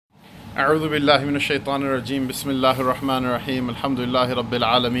أعوذ بالله من الشيطان الرجيم بسم الله الرحمن الرحيم الحمد لله رب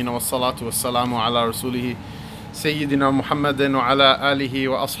العالمين والصلاة والسلام على رسوله سيدنا محمد وعلى آله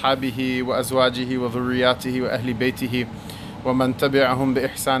وأصحابه وأزواجه وذرياته وأهل بيته ومن تبعهم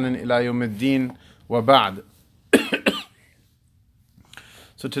بإحسان إلى يوم الدين وبعد.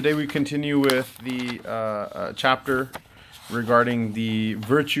 So today we continue with the chapter regarding the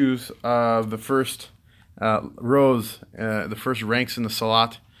virtues of the first rows, the first ranks in the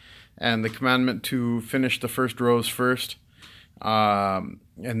Salat, and the commandment to finish the first rows first,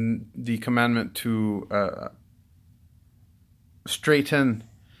 and the commandment to straighten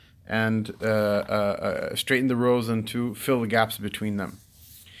the rows and to fill the gaps between them.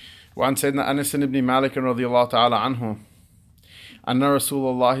 وعن سيدنا أنس بن مالك رضي الله تعالى عنه أن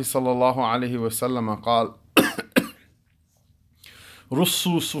رسول الله صلى الله عليه وسلم قال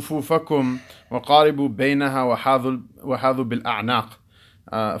رصوا صفوفكم وقاربوا بينها وحاذوا بالأعناق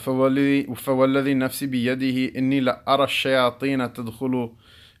فوالذي نفسي بيده إني لأرى الشياطين تدخل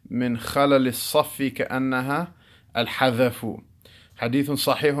من خلل الصف كأنها الحذف. حديث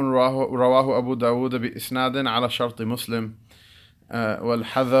صحيح رواه أبو داود بإسناد على شرط مسلم.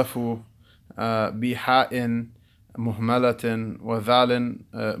 والحذف بحاء مهملة وذال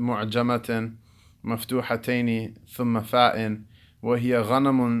معجمة مفتوحتين ثم فاء وهي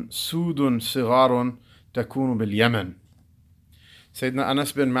غنم سود صغار تكون باليمن. Sayyidina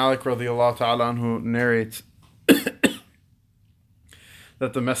Anas bin Malik radiallahu ta'ala anhu narrates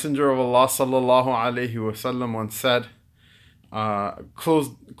that the Messenger of Allah sallallahu alayhi wasallam once said,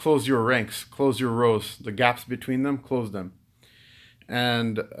 close your ranks, close your rows, the gaps between them, close them,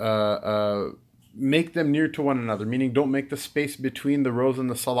 and make them near to one another, meaning don't make the space between the rows and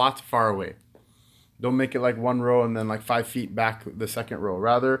the salat far away. Don't make it like one row and then like 5 feet back the second row.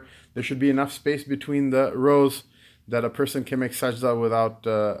 Rather, there should be enough space between the rows that a person can make sajda without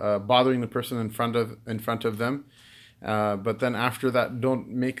bothering the person in front of them. But then after that, don't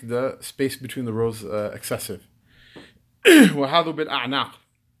make the space between the rows excessive. وَحَاذُوا بِالْأَعْنَاقِ,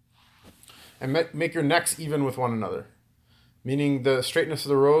 and make your necks even with one another. Meaning the straightness of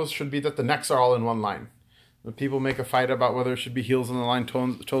the rows should be that the necks are all in one line. When people make a fight about whether it should be heels on the line,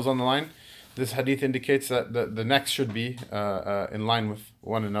 toes on the line, this hadith indicates that the necks should be in line with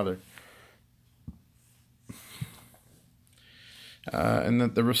one another. And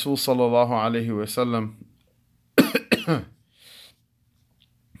that the Rasul sallallahu alayhi wasallam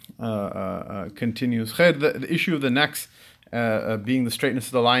continues. The issue of the necks being the straightness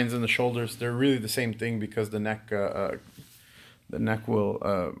of the lines and the shoulders, they're really the same thing, because the neck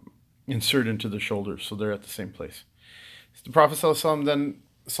will insert into the shoulders, so they're at the same place. So the Prophet sallallahu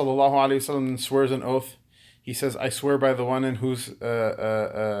alayhi wasallam then swears an oath. He says, I swear by the one in whose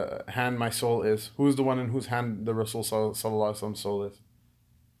hand my soul is. Who is the one in whose hand the Rasul sallallahu alaihi wasallam's soul is?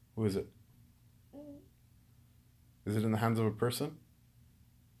 Who is it? Is it in the hands of a person?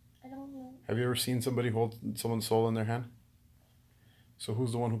 I don't know. Have you ever seen somebody hold someone's soul in their hand? So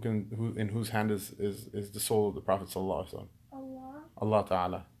who's the one in whose hand is the soul of the Prophet sallallahu alaihi wasallam? Allah. Allah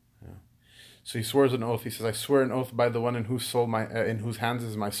Ta'ala. Yeah. So he swears an oath. He says, I swear an oath by the one in whose hands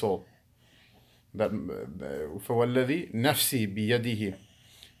is my soul. That فَوَالَّذِي نَفْسِي بِيَدِهِ,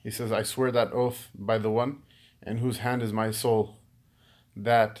 he says, I swear that oath by the one in whose hand is my soul,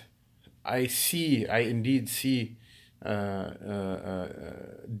 that I indeed see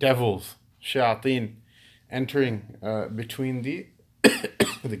devils, shayateen, entering between the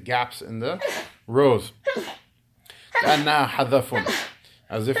the gaps in the rows. كَأَنَّهَا حَذَفٌ,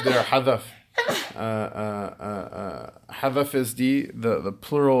 as if they're hadaf. Hadaf is the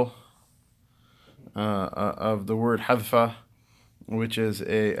plural of the word hadfa, which is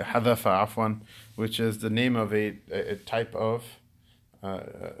which is the name of a type of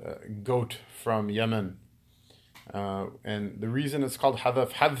goat from Yemen. And the reason it's called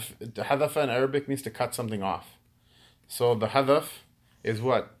hadafa in Arabic means to cut something off. So the hadaf is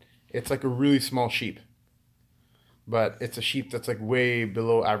what? It's like a really small sheep, but it's a sheep that's like way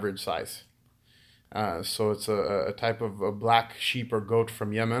below average size. So it's a type of a black sheep or goat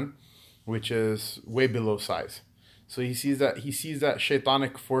from Yemen, which is way below size. So he sees that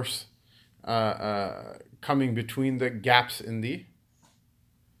shaitanic force coming between the gaps in the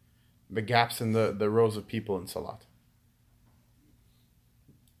rows of people in salat.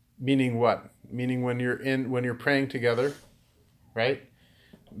 Meaning what? Meaning when you're praying together, right?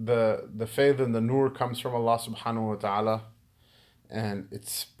 The faith and the nur comes from Allah subhanahu wa ta'ala, and it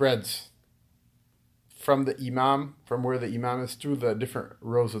spreads from the imam, from where the imam is, through the different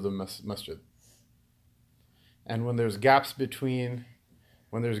rows of the masjid. And when there's gaps between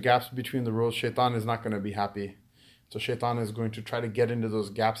the rows, shaitan is not going to be happy. So shaitan is going to try to get into those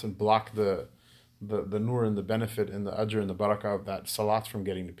gaps and block the nur and the benefit and the ajr and the barakah of that salat from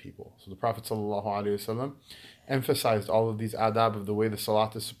getting to people. So the Prophet ﷺ emphasized all of these adab of the way the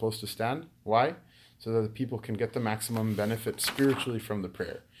salat is supposed to stand. Why? So that the people can get the maximum benefit spiritually from the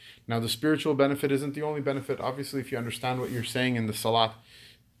prayer. Now the spiritual benefit isn't the only benefit. Obviously, if you understand what you're saying in the salat,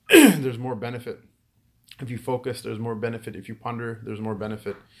 there's more benefit. If you focus, there's more benefit. If you ponder, there's more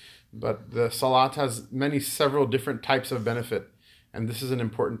benefit. But the salat has several different types of benefit. And this is an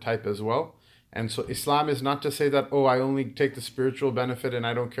important type as well. And so Islam is not to say that, oh, I only take the spiritual benefit and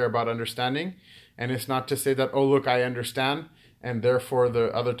I don't care about understanding. And it's not to say that, oh, look, I understand and therefore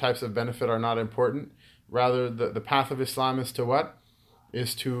the other types of benefit are not important. Rather, the path of Islam is to what?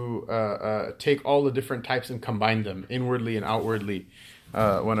 Is to take all the different types and combine them inwardly and outwardly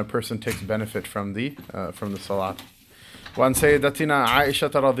when a person takes benefit from the salat. وعن سيدتنا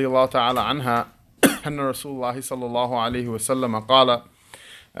عائشة رضي الله تعالى عنها أن رسول الله صلى الله عليه وسلم قال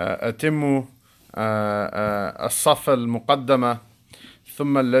أتموا الصف المقدمة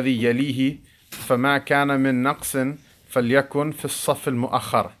ثم الذي يليه فما كان من نقص فليكن في الصف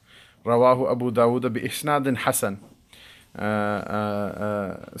المؤخر رواه أبو داود بإسناد حسن.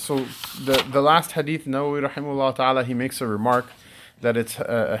 So the last hadith, Nawawi rahimahullah ta'ala, he makes a remark that it's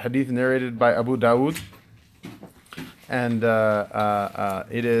a hadith narrated by Abu Dawud, and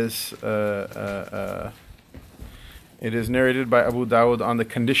it is narrated by Abu Dawud on the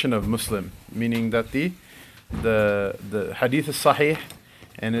condition of Muslim, meaning that the hadith is sahih,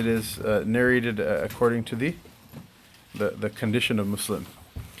 and it is narrated according to the condition of Muslim.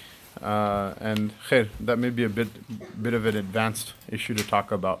 And khair, that may be a bit of an advanced issue to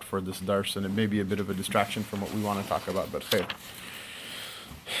talk about for this dars, and it may be a bit of a distraction from what we want to talk about, but khair.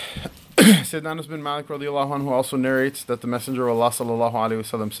 Sayyidina Anas bin Malik radiallahu anhu also narrates that the Messenger of Allah sallallahu alayhi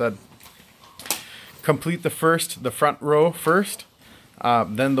wasallam said, complete the front row first,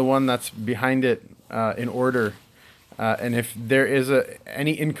 then the one that's behind it in order. And if there is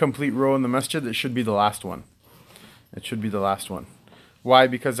any incomplete row in the masjid, it should be the last one. It should be the last one. Why?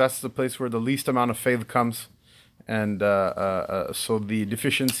 Because that's the place where the least amount of faith comes, and so the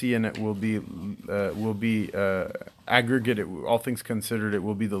deficiency in it will be aggregate. All things considered, it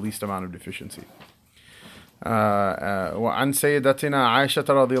will be the least amount of deficiency. وعن سيدتنا عائشة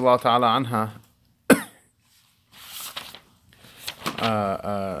رضي الله تعالى عنها.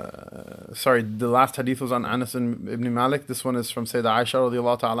 Sorry, the last hadith was on Anas ibn Malik. This one is from Sayyidah Aisha رضي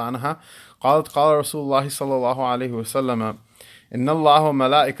الله تعالى عنها. قالت قال رسول الله صلى الله عليه وسلم إن الله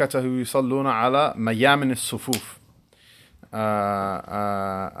وملائكته يصلون على ميامن الصفوف.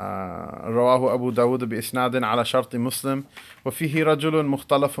 رواه أبو داود بإسناد على شرط مسلم وفيه رجل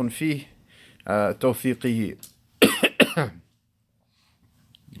مختلف فيه توثيقه.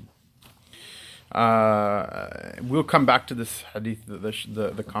 We'll come back to this hadith,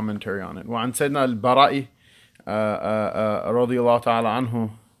 the commentary on it. وعن سيدنا البراء رضي الله تعالى عنه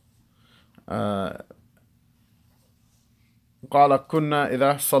قال كنا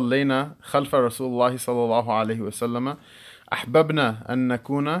إذا صلينا خلف رسول الله صلى الله عليه وسلم أحببنا أن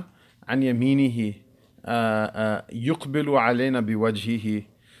نكون عن يمينه يقبل علينا بوجهه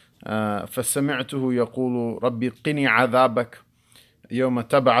فسمعته يقول ربي قني عذابك يوم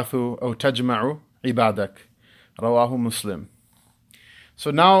تبعث أو تجمع عبادك رواه مسلم.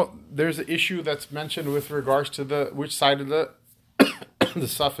 So now there's an issue that's mentioned with regards to which side of the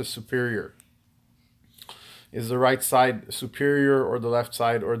saf is superior. Is the right side superior or the left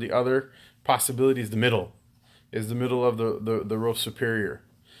side, or the other possibility is the middle? Is the middle of the row superior?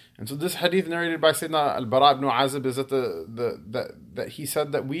 And so this hadith narrated by Sayyidina al-Bara ibn Azib is that he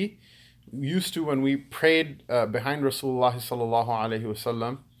said that we used to, when we prayed behind Rasulullah sallallahu alaihi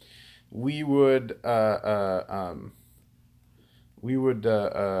wasallam, we would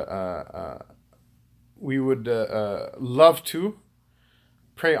love to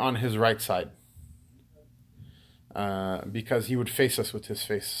pray on his right side. Because he would face us with his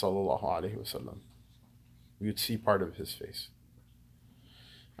face, sallallahu alaihi wasallam. We would see part of his face.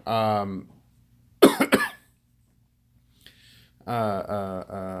 And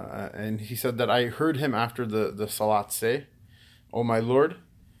he said that I heard him after the salat say, "O my Lord,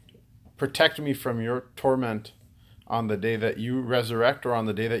 protect me from your torment on the day that you resurrect or on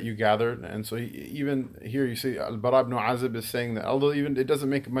the day that you gather." And so even here you see al-Bara ibn Azib is saying that, although even it doesn't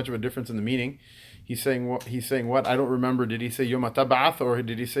make much of a difference in the meaning, he's saying what? I don't remember. Did he say Yawma Tab'ath or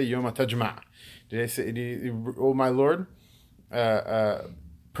did he say Yawma Tajma'? Did he say, "Oh my Lord,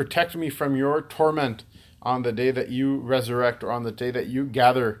 protect me from your torment on the day that you resurrect or on the day that you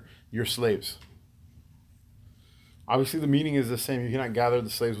gather your slaves"? Obviously the meaning is the same. You cannot gather the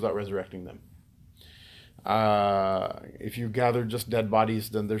slaves without resurrecting them. If you gather just dead bodies,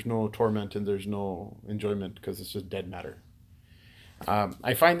 then there's no torment and there's no enjoyment because it's just dead matter.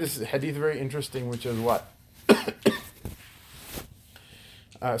 I find this hadith very interesting, which is what?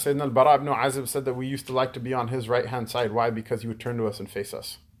 Sayyidina al-Bara ibn Azib said that we used to like to be on his right-hand side. Why? Because he would turn to us and face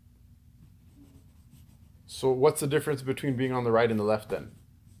us. So what's the difference between being on the right and the left then?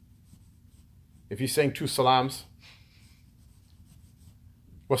 If he's saying 2 salams,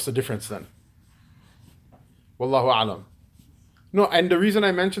 what's the difference then? Wallahu a'lam. No, and the reason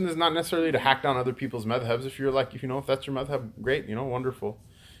I mention this is not necessarily to hack down other people's madhabs. If that's your madhab, great, wonderful.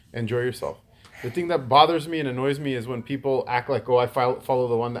 Enjoy yourself. The thing that bothers me and annoys me is when people act like, I follow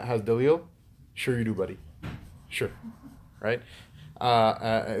the one that has dalil. Sure you do, buddy. Sure. Right?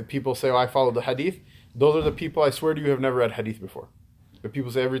 People say, I follow the hadith. Those are the people, I swear to you, have never read hadith before. The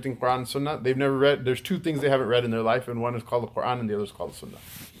people say everything Quran and Sunnah. They've never read, there's 2 things they haven't read in their life, and one is called the Quran and the other is called the Sunnah.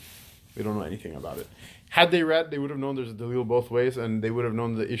 They don't know anything about it. Had they read, they would have known there's a dalil both ways, and they would have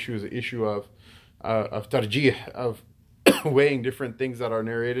known the issue is an issue of tarjih, of weighing different things that are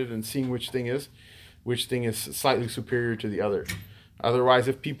narrated and seeing which thing is slightly superior to the other. Otherwise,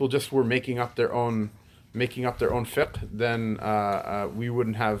 if people just were making up their own fiqh, then we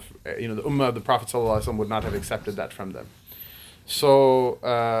wouldn't have, the ummah of the Prophet ﷺ would not have accepted that from them. So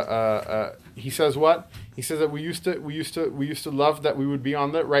he says what? He says that we used to love that we would be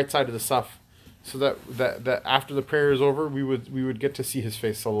on the right side of the saf, so that after the prayer is over, we would get to see his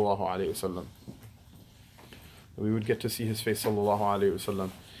face, sallallahu alaihi wasallam. We would get to see his face, sallallahu alaihi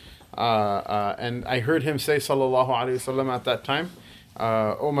wasallam. And I heard him say, sallallahu alaihi wasallam, at that time,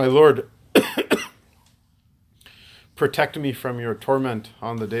 "Oh my Lord, protect me from your torment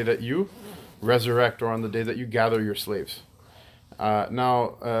on the day that you resurrect, or on the day that you gather your slaves."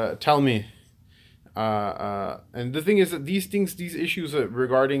 Now, tell me. And the thing is that these issues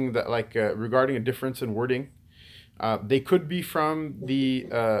regarding regarding a difference in wording, they could be from the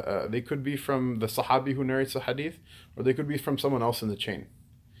Sahabi who narrates the hadith, or they could be from someone else in the chain.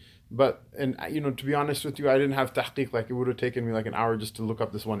 But to be honest with you, I didn't have tahqiq. Like, it would have taken me like an hour just to look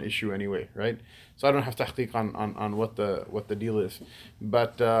up this one issue anyway, right? So I don't have tahqiq on what the deal is.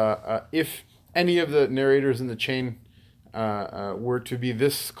 But if any of the narrators in the chain were to be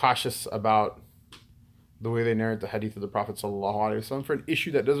this cautious about the way they narrate the hadith of the Prophet ﷺ for an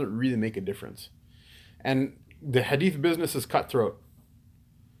issue that doesn't really make a difference, and the hadith business is cutthroat.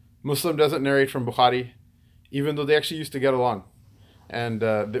 Muslim doesn't narrate from Bukhari, even though they actually used to get along. And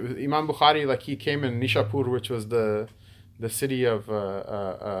Imam Bukhari, like, he came in Nishapur, which was the city of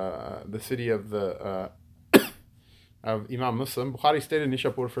of Imam Muslim. Bukhari stayed in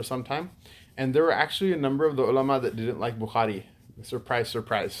Nishapur for some time, and there were actually a number of the ulama that didn't like Bukhari. Surprise,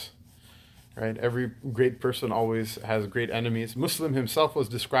 right? Every great person always has great enemies. Muslim himself was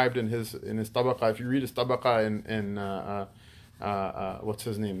described in his tabaqa. If you read his tabaqa in what's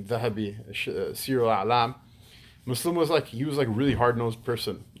his name, Dhahabi, Sir al-A'lam, Muslim was like really hard-nosed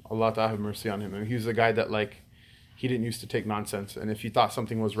person. Allah Ta'ala have mercy on him. And he was a guy that, like, he didn't used to take nonsense. And if he thought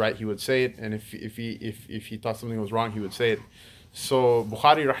something was right, he would say it. And if he thought something was wrong, he would say it. So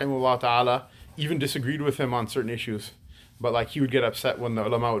Bukhari, rahimahullah ta'ala, even disagreed with him on certain issues. But, like, he would get upset when the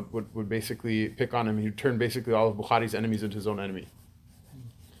ulama would basically pick on him. He would turn basically all of Bukhari's enemies into his own enemy.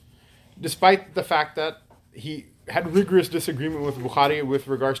 Despite the fact that he had rigorous disagreement with Bukhari with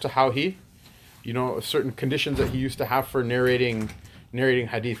regards to how he, certain conditions that he used to have for narrating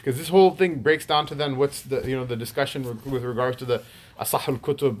hadith. Because this whole thing breaks down to then what's the discussion with regards to the asah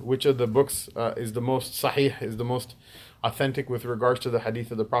al-kutub, which of the books is the most sahih, is the most authentic with regards to the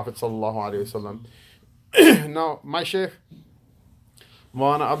hadith of the Prophet sallallahu alaihi wasallam. Now, my Shaykh,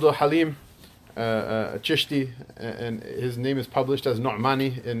 Maulana Abdul Halim Chishti, and his name is published as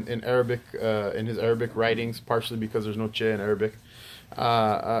Nu'mani in Arabic, in his Arabic writings, partially because there's no che in Arabic.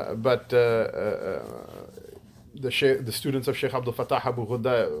 But the students of Sheikh Abdul Fattah Abu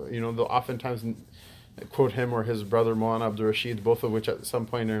Ghudda, they'll oftentimes quote him or his brother Maulana Abdul Rashid, both of which at some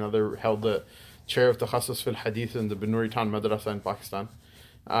point or another held the chair of Takhasus fil Hadith in the Binuri Town Madrasa in Pakistan.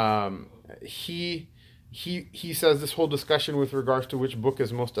 He says this whole discussion with regards to which book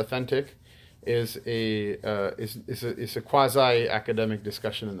is most authentic is a quasi academic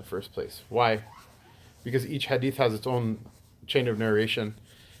discussion in the first place. Why? Because each hadith has its own chain of narration,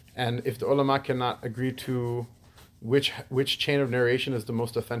 and if the ulama cannot agree to which chain of narration is the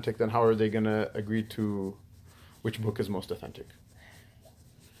most authentic, then how are they going to agree to which book is most authentic?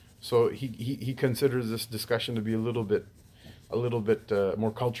 So he considers this discussion to be a little bit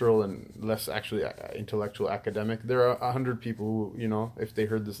more cultural and less actually intellectual, academic. There are 100 people who, if they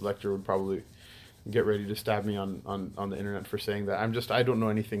heard this lecture, would probably get ready to stab me on the internet for saying that. I don't know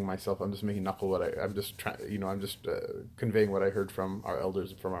anything myself. I'm just making naql I'm just trying, I'm just conveying what I heard from our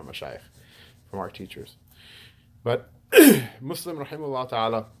elders, from our mashayikh, from our teachers. But Muslim rahimahullah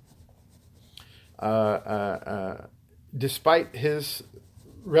ta'ala, despite his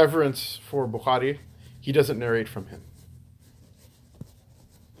reverence for Bukhari, he doesn't narrate from him.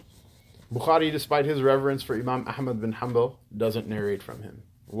 Bukhari, despite his reverence for Imam Ahmad bin Hanbal, doesn't narrate from him.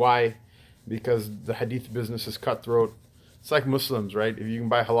 Why? Because the hadith business is cutthroat. It's like Muslims, right? If you can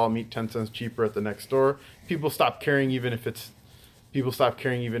buy halal meat 10 cents cheaper at the next store, people stop caring even if it's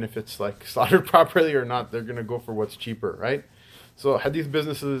like slaughtered properly or not. They're gonna go for what's cheaper, right? So hadith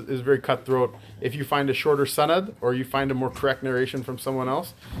business is very cutthroat. If you find a shorter sanad or you find a more correct narration from someone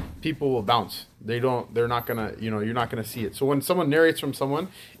else, people will bounce. They're not gonna, you're not gonna see it. So when someone narrates from someone,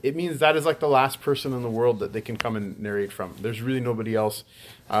 it means that is like the last person in the world that they can come and narrate from. There's really nobody else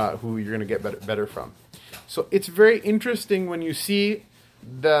who you're gonna get better from. So it's very interesting when you see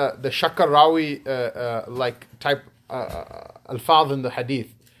the Shakarawi like type al-Fadh in the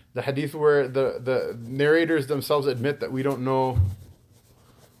hadith. The hadith where the narrators themselves admit that we don't know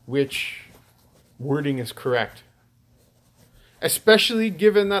which wording is correct. Especially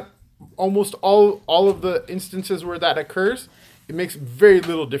given that almost all of the instances where that occurs, it makes very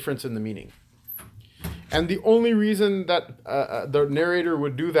little difference in the meaning. And the only reason that the narrator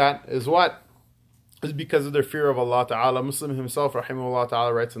would do that is what? Is because of their fear of Allah Ta'ala. Muslim himself, rahimahullah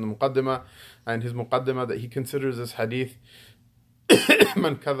Ta'ala, writes in the Muqaddimah, and his Muqaddimah, that he considers this hadith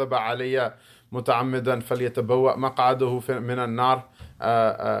من كذب علي متعمدا فليتبوأ مقعده من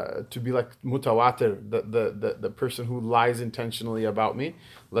النار, to be like mutawatir, the person who lies intentionally about me,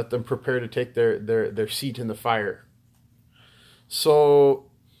 let them prepare to take their seat in the fire. So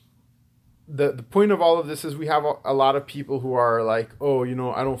the point of all of this is we have a lot of people who are like, oh,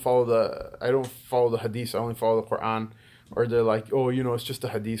 I don't follow the hadith, I only follow the Quran. Or they're like, oh, it's just a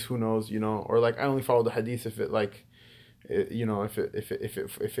hadith, who knows, or like, I only follow the hadith if it like,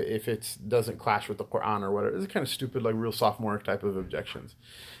 if it doesn't clash with the Quran or whatever. It's kind of stupid, like real sophomoric type of objections.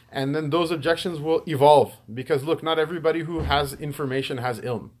 And then those objections will evolve, because look, not everybody who has information has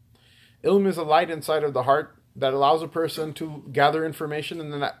ilm. Ilm is a light inside of the heart that allows a person to gather information,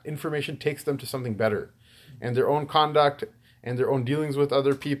 and then that information takes them to something better. And their own conduct and their own dealings with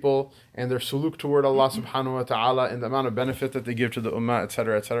other people and their suluk toward Allah subhanahu wa ta'ala and the amount of benefit that they give to the ummah,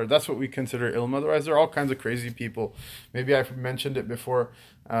 etc., etc. That's what we consider ilm. Otherwise, there are all kinds of crazy people. Maybe I've mentioned it before.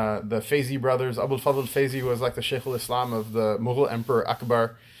 The Fayzi brothers, Abul Fadl Fayzi was like the Shaykh al-Islam of the Mughal Emperor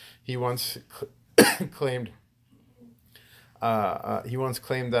Akbar. He once claimed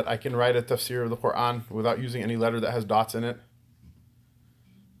that I can write a tafsir of the Quran without using any letter that has dots in it.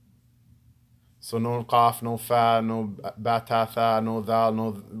 So no qaf, no fa, no ba, ta, tha, no dal,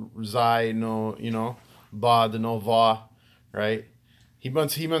 no zai, no, bad, no va, right? He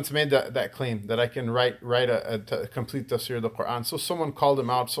once made that claim that I can write a complete tafsir of the Quran. So someone called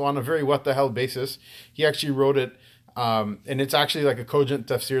him out. So on a very what the hell basis, he actually wrote it. And it's actually like a cogent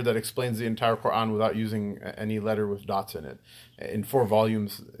tafsir that explains the entire Quran without using any letter with dots in it, in 4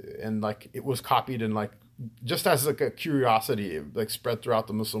 volumes. And like it was copied and like, just as like a curiosity, like spread throughout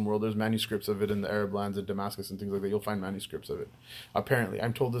the Muslim world. There's manuscripts of it in the Arab lands, in Damascus and things like that. You'll find manuscripts of it. Apparently,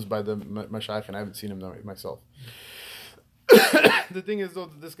 I'm told this by the mashayikh, and I haven't seen him myself. The thing is, though,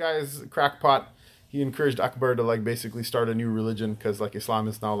 this guy is crackpot. He encouraged Akbar to like basically start a new religion because like Islam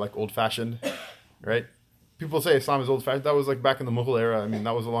is now like old-fashioned, right? People say Islam is old-fashioned. That was like back in the Mughal era. I mean,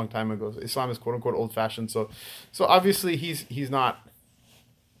 that was a long time ago. Islam is quote-unquote old-fashioned. So obviously he's not.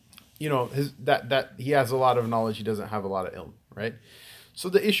 That he has a lot of knowledge, he doesn't have a lot of ilm, right? So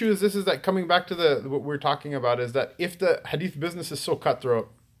the issue is that coming back to what we're talking about is that if the hadith business is so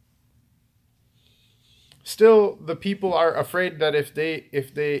cutthroat, still the people are afraid that if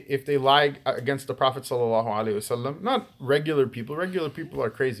they lie against the Prophet sallallahu alaihi wasallam, not regular people are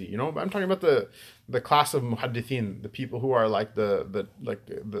crazy, but I'm talking about the class of muhaddithin, the people who are like the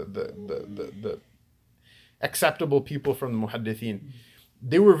acceptable people from the muhaddithin.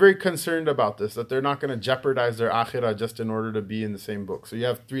 They were very concerned about this, that they're not going to jeopardize their akhirah just in order to be in the same book. So you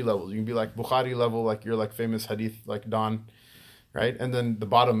have 3 levels. You can be like Bukhari level, like you're like famous hadith, like Don, right? And then the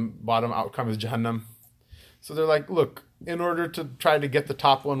bottom outcome is Jahannam. So they're like, look, in order to try to get the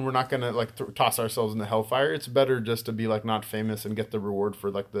top one, we're not going to like toss ourselves in the hellfire. It's better just to be like not famous and get the reward for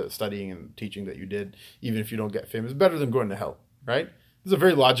like the studying and teaching that you did, even if you don't get famous. Better than going to hell, right? It's a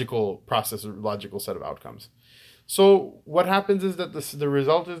very logical process, a logical set of outcomes. So what happens is that the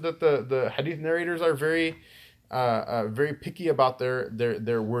result is that the hadith narrators are very picky about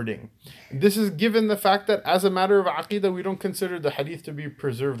their wording. This is given the fact that as a matter of aqidah, we don't consider the hadith to be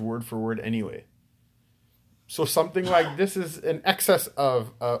preserved word for word anyway. So something like this is an excess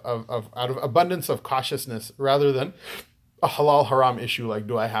of out of abundance of cautiousness rather than a halal haram issue like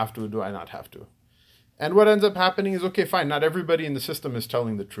do I have to, do I not have to? And what ends up happening is, okay, fine, not everybody in the system is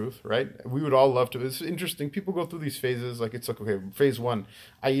telling the truth, right? We would all love to. It's interesting. People go through these phases. Like, it's like, okay, phase 1,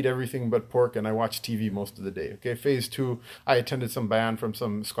 I eat everything but pork and I watch TV most of the day. Okay, phase 2, I attended some bayan from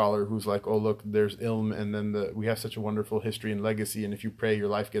some scholar who's like, oh, look, there's ilm, and then we have such a wonderful history and legacy, and if you pray, your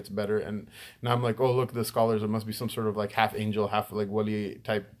life gets better. And now I'm like, oh, look, the scholars, there must be some sort of like half angel, half like wali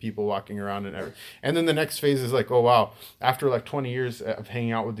type people walking around and everything. And then the next phase is like, oh, wow, after like 20 years of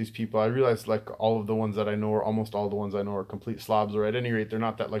hanging out with these people, I realized like all of the ones that I know, or almost all the ones I know, are complete slobs, or at any rate, they're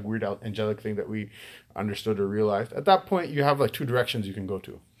not that like weird angelic thing that we understood or realized. At that point, you have like 2 directions you can go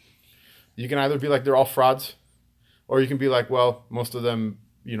to. You can either be like they're all frauds, or you can be like, well, most of them,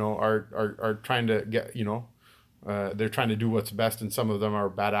 you know, are trying to get, you know, they're trying to do what's best, and some of them are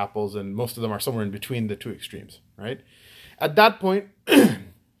bad apples, and most of them are somewhere in between the 2 extremes, right? At that point,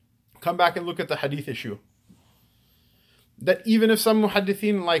 come back and look at the hadith issue. That even if some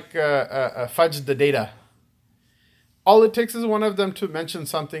muhaddithin like fudge the data, all it takes is one of them to mention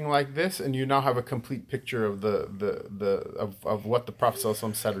something like this, and you now have a complete picture of of what the Prophet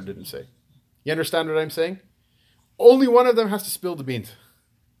ﷺ said or didn't say. You understand what I'm saying? Only one of them has to spill the beans.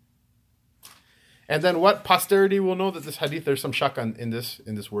 And then what? Posterity will know that this hadith, there's some shak in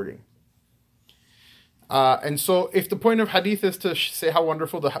this wording. And so if the point of hadith is to say how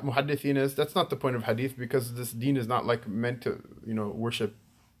wonderful the muhaddithin is, that's not the point of hadith, because this deen is not like meant to, you know, worship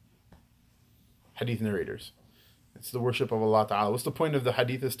hadith narrators. It's the worship of Allah Ta'ala. What's the point of the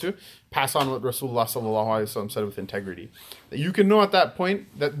hadith is to pass on what Rasulullah Sallallahu Alaihi Wasallam said with integrity. That you can know at that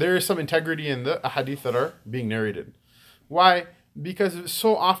point that there is some integrity in the hadith that are being narrated. Why? Because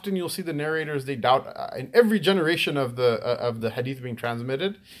so often you'll see the narrators, they doubt in every generation of the hadith being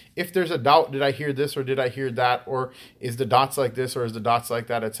transmitted. If there's a doubt, did I hear this or did I hear that, or is the dots like this or is the dots like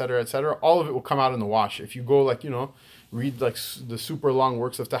that, etc., etc., all of it will come out in the wash. If you go like, you know, read like the super long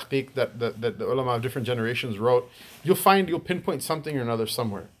works of tahqiq that the ulama of different generations wrote, you'll pinpoint something or another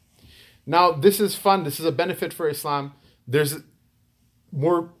somewhere. Now, this is fun. This is a benefit for Islam. There's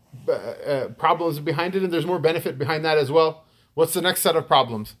more problems behind it, and there's more benefit behind that as well. What's the next set of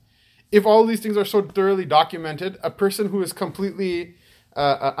problems? If all these things are so thoroughly documented, a person who is completely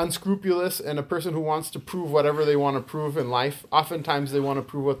unscrupulous and a person who wants to prove whatever they want to prove in life, oftentimes they want to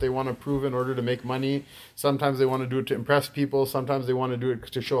prove what they want to prove in order to make money. Sometimes they want to do it to impress people. Sometimes they want to do it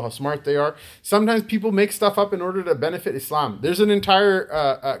to show how smart they are. Sometimes people make stuff up in order to benefit Islam. There's an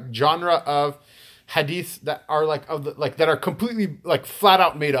entire genre of hadiths that are that are completely like flat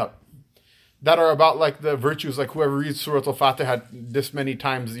out made up, that are about like the virtues, like whoever reads Surah Al-Fatiha this many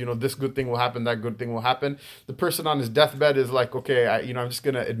times, you know, this good thing will happen, that good thing will happen. The person on his deathbed is like, okay, I'm just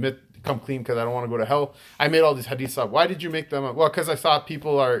going to come clean because I don't want to go to hell. I made all these hadiths up. Why did you make them up? Well, because I thought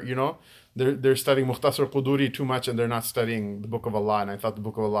people are, you know, they're studying Mukhtasar Quduri too much and they're not studying the Book of Allah, and I thought the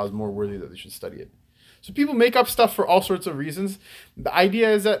Book of Allah is more worthy that they should study it. So people make up stuff for all sorts of reasons. The idea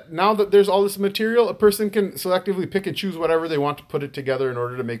is that now that there's all this material, a person can selectively pick and choose whatever they want to put it together in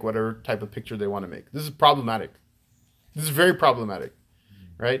order to make whatever type of picture they want to make. This is problematic. This is very problematic,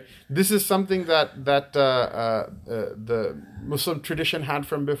 right? This is something that the Muslim tradition had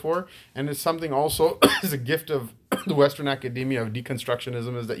from before, and it's something also is a gift of the Western academia of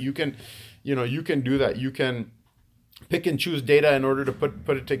deconstructionism, is that you can do that. You can pick and choose data in order to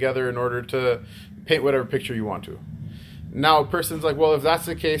put it together in order to paint whatever picture you want to. Now, a person's like, well, if that's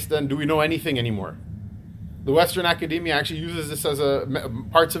the case, then do we know anything anymore? The Western academia actually uses this as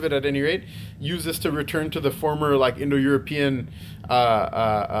parts of it at any rate, use this to return to the former like Indo-European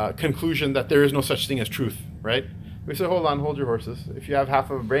conclusion that there is no such thing as truth, right? We say, hold your horses. If you have half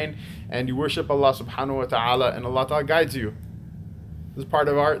of a brain and you worship Allah subhanahu wa ta'ala and Allah ta'ala guides you, This is part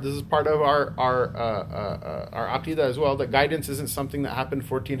of our aqidah as well, that guidance isn't something that happened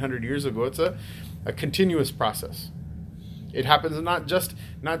 1400 years ago. It's a continuous process. It happens not just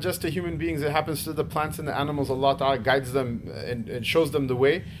to human beings, it happens to the plants and the animals. Allah Ta'ala guides them and shows them the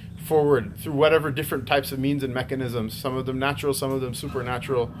way forward through whatever different types of means and mechanisms, some of them natural, some of them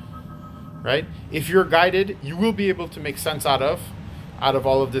supernatural, right? If you're guided, you will be able to make sense out of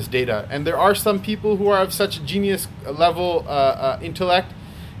all of this data. And there are some people who are of such genius level intellect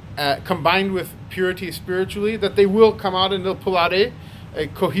combined with purity spiritually that they will come out and they'll pull out a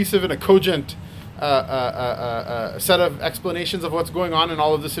cohesive and a cogent set of explanations of what's going on in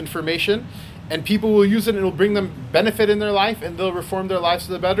all of this information, and people will use it and it will bring them benefit in their life, and they'll reform their lives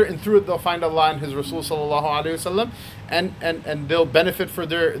to the better, and through it they'll find Allah and His Rasul sallallahu alaihi wasallam, and they'll benefit for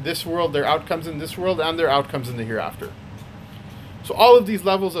this world, their outcomes in this world and their outcomes in the hereafter. So all of these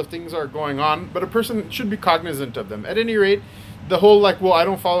levels of things are going on, but a person should be cognizant of them. At any rate, the whole like, well, I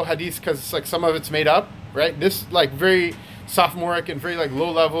don't follow hadith because it's like some of it's made up, right? This like very sophomoric and very like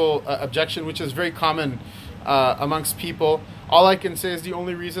low level objection, which is very common amongst people. All I can say is the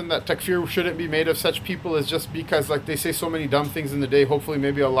only reason that takfir shouldn't be made of such people is just because like they say so many dumb things in the day. Hopefully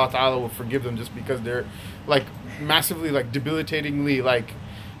maybe Allah Ta'ala will forgive them just because they're like massively like debilitatingly like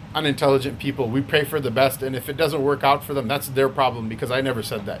unintelligent people. We pray for the best, and if it doesn't work out for them, that's their problem, because I never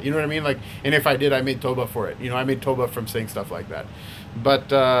said that. You know what I mean? Like, and if I did, I made tawbah for it. You know, I made tawbah from saying stuff like that. But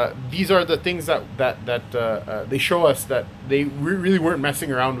these are the things that they show us that they really weren't messing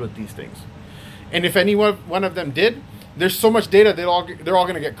around with these things. And if any one of them did, there's so much data they're all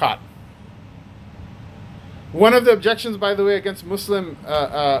going to get caught. One of the objections, by the way, against Muslim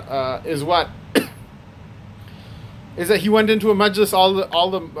is what? Is that he went into a majlis, all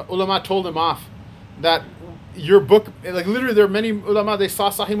the ulama told him off that your book, like literally there are many ulama, they saw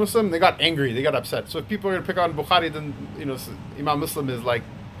Sahih Muslim, they got angry, they got upset. So if people are going to pick on Bukhari, then, you know, Imam Muslim is like,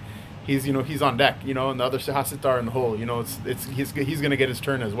 he's on deck, you know, and the other Sihasit are in the hole, you know, he's going to get his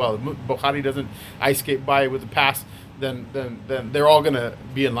turn as well. If Bukhari doesn't ice skate by with the pass, then they're all going to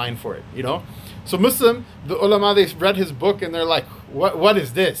be in line for it, you know. So Muslim, the ulama, they read his book and they're like, what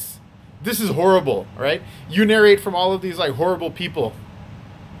is this? This is horrible, right? You narrate from all of these like horrible people.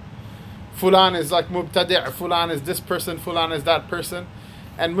 Fulan is like mubtadi', Fulan is this person, Fulan is that person.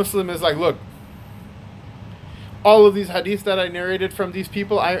 And Muslim is like, look, all of these hadiths that I narrated from these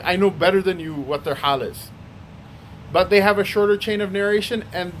people, I know better than you what their hal is. But they have a shorter chain of narration,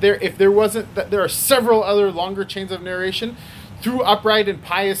 and there are several other longer chains of narration through upright and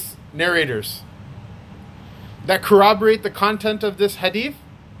pious narrators that corroborate the content of this hadith.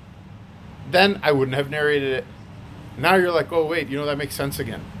 Then I wouldn't have narrated it. Now you're like, oh wait, you know, that makes sense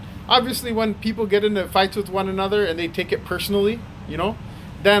again. Obviously, when people get into fights with one another and they take it personally, you know,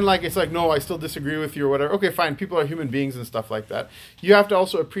 then like it's like, no, I still disagree with you or whatever. Okay, fine. People are human beings and stuff like that. You have to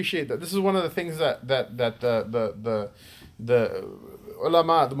also appreciate that this is one of the things that the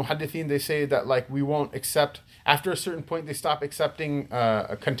ulama, the muhaddithin, they say that like we won't accept. After a certain point, they stop accepting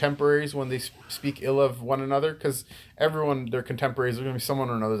contemporaries when they speak ill of one another, because everyone, their contemporaries, there's going to be someone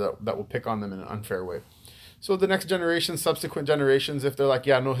or another that will pick on them in an unfair way. So the next generation, subsequent generations, if they're like,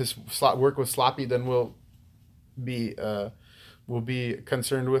 yeah, no, his work was sloppy, then we'll be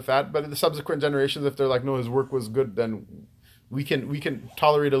concerned with that. But the subsequent generations, if they're like, no, his work was good, then we can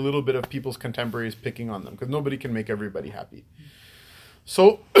tolerate a little bit of people's contemporaries picking on them, because nobody can make everybody happy.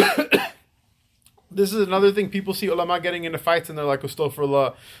 So this is another thing. People see ulama getting into fights and they're like,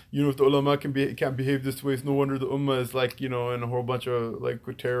 astaghfirullah, you know, if the ulama can't behave this way, it's no wonder the ummah is like, you know, in a whole bunch of like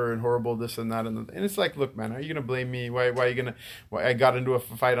terror and horrible this and that. And it's like, look, man, are you going to blame me? Why are you going to, I got into a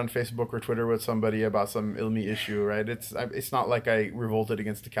fight on Facebook or Twitter with somebody about some ilmi issue, right? It's not like I revolted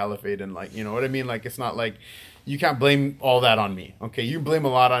against the caliphate and like, you know what I mean? Like, it's not like, you can't blame all that on me. Okay, you blame a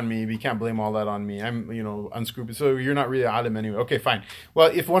lot on me, but you can't blame all that on me. I'm, you know, unscrupulous. So you're not really alim anyway. Okay, fine. Well,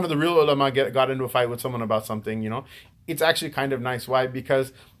 if one of the real ulama got into a fight with someone about something, you know, it's actually kind of nice. Why?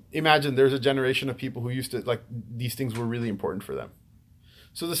 Because imagine there's a generation of people who used to, like, these things were really important for them.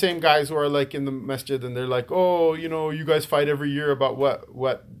 So the same guys who are like in the masjid and they're like, oh, you know, you guys fight every year about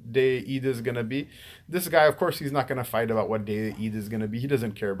what day Eid is going to be. This guy, of course, he's not going to fight about what day Eid is going to be. He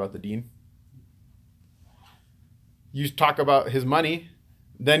doesn't care about the deen. You talk about his money,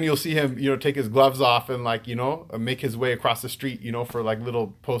 then you'll see him, you know, take his gloves off and like, you know, make his way across the street, you know, for like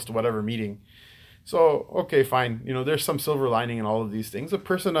little post whatever meeting. So, okay, fine. You know, there's some silver lining in all of these things. A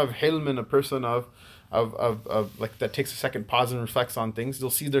person of hilm and a person of like that takes a second pause and reflects on things. They'll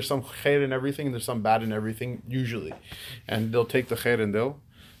see there's some khair in everything and there's some bad in everything, usually. And they'll take the khair and they'll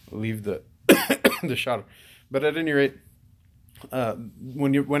leave the the shar. But at any rate,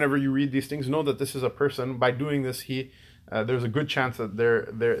 whenever you read these things, know that this is a person. By doing this, there's a good chance that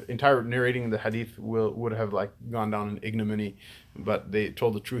their entire narrating the hadith would have like gone down in ignominy, but they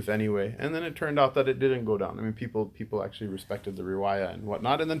told the truth anyway. And then it turned out that it didn't go down. I mean, people actually respected the riwayah and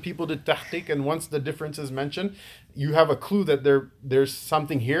whatnot. And then people did tahqiq, and once the difference is mentioned, you have a clue that there's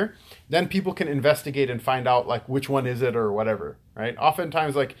something here. Then people can investigate and find out like which one is it or whatever, right?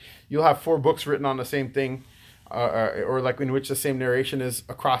 Oftentimes, like you'll have 4 books written on the same thing. Or like in which the same narration is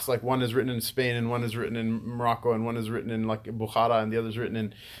across, like one is written in Spain and one is written in Morocco and one is written in like Bukhara and the other is written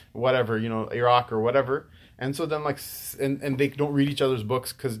in whatever, you know, Iraq or whatever. And so then like, and they don't read each other's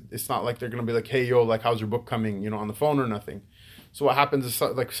books because it's not like they're going to be like, hey, yo, like how's your book coming, you know, on the phone or nothing. So what happens is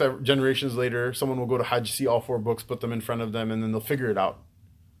like generations later, someone will go to Hajj, see all 4 books, put them in front of them, and then they'll figure it out.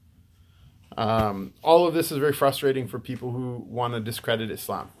 All of this is very frustrating for people who want to discredit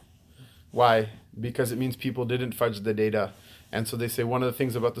Islam. Why? because it means people didn't fudge the data. And so they say one of the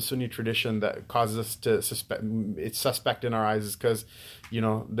things about the Sunni tradition that causes us to suspect, it's suspect in our eyes, is because,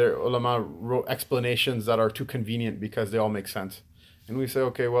 their ulama wrote explanations that are too convenient because they all make sense. And we say,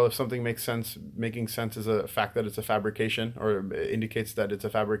 okay, well, if something makes sense, making sense is a fact that it's a fabrication, or indicates that it's a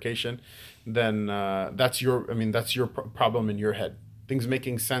fabrication, then that's your problem in your head. Things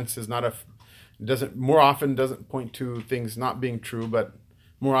making sense is not doesn't point to things not being true, but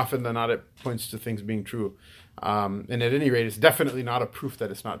more often than not, it points to things being true. And at any rate, it's definitely not a proof that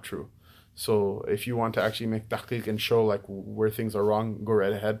it's not true. So if you want to actually make tahqiq and show like where things are wrong, go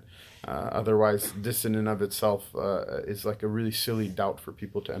right ahead. Otherwise, this in and of itself is like a really silly doubt for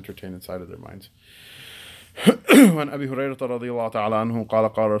people to entertain inside of their minds. وعن أبي هريرة رضي الله تعالى عنه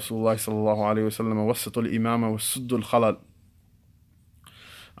قال قال رسول الله صلى الله عليه وسلم وسطوا الإمامة وسدوا الخلل.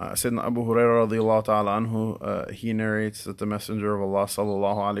 Sayyidina Abu Hurairah radiallahu ta'ala anhu, he narrates that the Messenger of Allah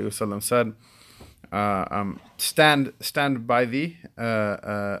sallallahu alayhi wasallam said, stand by thee,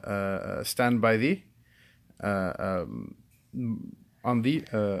 on the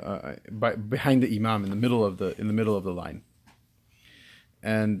behind the Imam, in the middle of the line.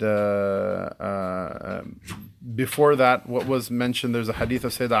 And before that, what was mentioned, there's a hadith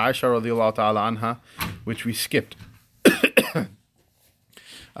of Sayyidah Aisha radiallahu ta'ala anha, which we skipped.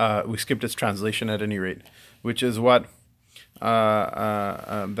 We skipped its translation at any rate, which is what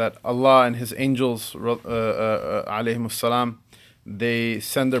that Allah and His angels, alayhimus salam, they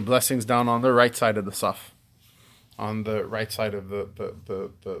send their blessings down on the right side of the saf, on the right side of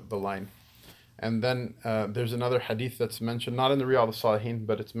the line. And then there's another hadith that's mentioned, not in the Riyād al-Sālihīn,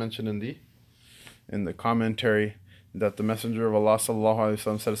 but it's mentioned in the commentary, that the Messenger of Allah sallallahu alaihi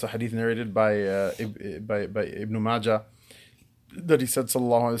wasallam said, it's a hadith narrated by Ibn Majah, that he said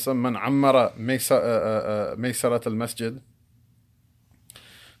sallallahu alaihi wasallam, man ammara maysarat al-masjid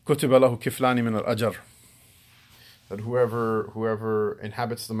kutiba lahu kiflani min al-ajr, that whoever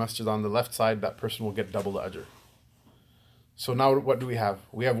inhabits the masjid on the left side, that person will get double the ajr. So now what do we have?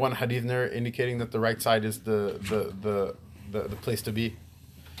 We have one hadith there indicating that the right side is the place to be,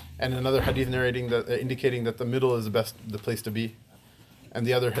 and another hadith indicating that the middle is the place to be, and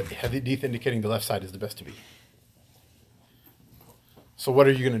the other hadith indicating the left side is the best to be. So what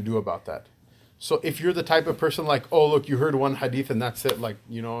are you going to do about that? So if you're the type of person like, oh look, you heard one hadith and that's it, like,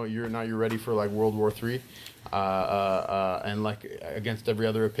 you're ready for like World War III, and like against every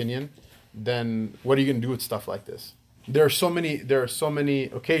other opinion, then what are you going to do with stuff like this? There are so many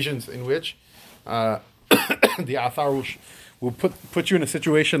occasions in which the athar will put you in a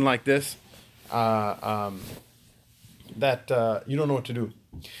situation like this, that you don't know what to do.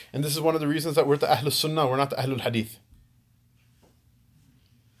 And this is one of the reasons that we're the Ahlul Sunnah, we're not the Ahlul Hadith.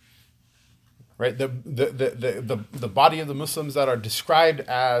 Right? The body of the Muslims that are described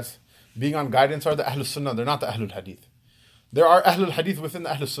as being on guidance are the Ahlul Sunnah. They're not the Ahlul Hadith. There are Ahlul Hadith within the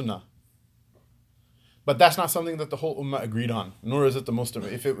Ahlul Sunnah, but that's not something that the whole Ummah agreed on, nor is it the most.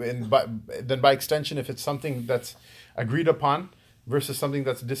 Then by extension, if it's something that's agreed upon versus something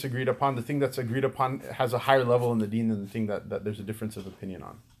that's disagreed upon, the thing that's agreed upon has a higher level in the deen than the thing that there's a difference of opinion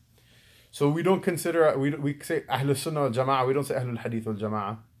on. So we don't consider, we say Ahlul Sunnah wal Jama'ah, we don't say Ahlul Hadith wal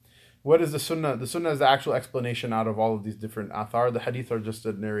Jama'ah. What is the Sunnah? The Sunnah is the actual explanation out of all of these different athar. The Hadith are just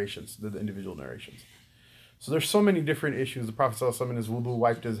the narrations, the individual narrations. So there's so many different issues. The Prophet ﷺ in his wudu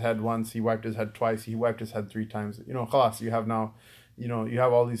wiped his head once, he wiped his head twice, he wiped his head 3 times. Khalas, you have now, you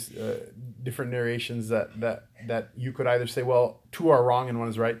have all these different narrations that you could either say, well, 2 are wrong and 1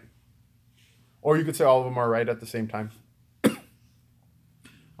 is right, or you could say all of them are right at the same time.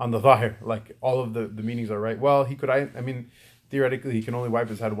 On the zahir, like all of the meanings are right. Well, theoretically, he can only wipe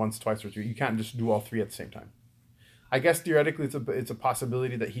his head once, twice, or 3. You can't just do all 3 at the same time. I guess theoretically, it's a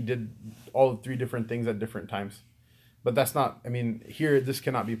possibility that he did all 3 different things at different times. But that's not, here, this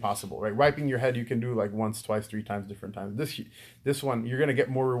cannot be possible, right? Wiping your head, you can do like once, twice, 3 times, different times. This one, you're going to get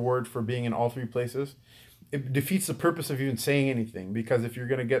more reward for being in all 3 places. It defeats the purpose of even saying anything, because if you're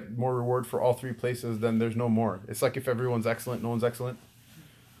going to get more reward for all 3 places, then there's no more. It's like if everyone's excellent, no one's excellent,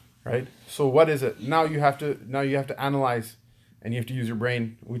 right? So what is it? Now you have to analyze. And you have to use your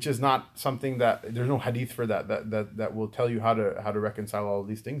brain, which is not something that, there's no hadith for that will tell you how to reconcile all of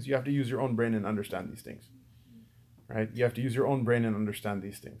these things. You have to use your own brain and understand these things, right? You have to use your own brain and understand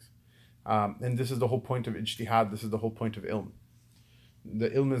these things. And this is the whole point of ijtihad. This is the whole point of ilm.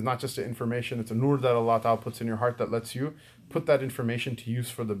 The ilm is not just an information, it's a nur that Allah Ta'ala puts in your heart that lets you put that information to use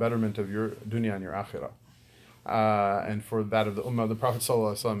for the betterment of your dunya and your akhirah. And for that of the ummah of the Prophet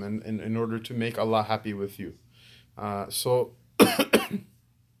ﷺ, in order to make Allah happy with you. So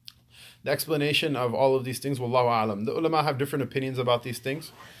the explanation of all of these things, wallahu a'lam. The ulama have different opinions about these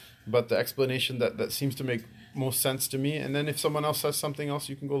things. but the explanation that seems to make most sense to me, and then if someone else says something else,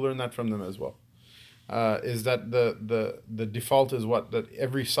 you can go learn that from them as well, is that the default is what? That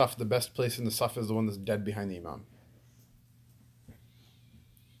every saf, the best place in the saf is the one that's dead behind the imam.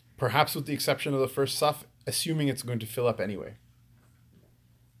 Perhaps with the exception of the first saf, assuming it's going to fill up anyway.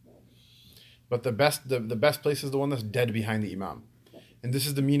 But the best place is the one that's dead behind the imam. And this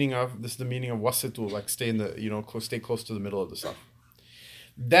is the meaning of wasitu, like stay close to the middle of the saf.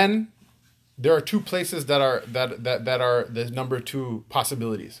 Then there are two places that are the number two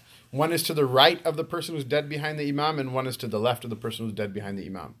possibilities. One is to the right of the person who's dead behind the imam, and one is to the left of the person who's dead behind the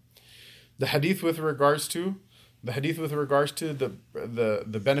imam. The hadith with regards to the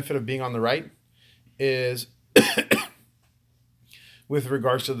benefit of being on the right is with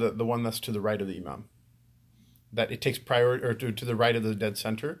regards to the one that's to the right of the imam. That it takes priority, or to the right of the dead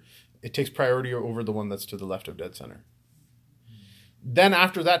center, it takes priority over the one that's to the left of dead center. Then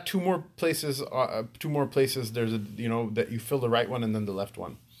after that, two more places. There's that you fill the right one and then the left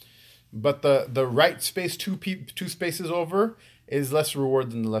one. But the right space two spaces over is less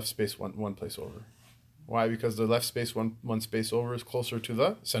reward than the left space one place over. Why? Because the left space one space over is closer to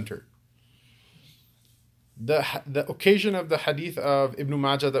the center. The occasion of the hadith of Ibn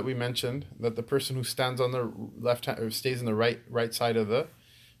Majah that we mentioned, that the person who stands on the left hand, or stays in the right side of the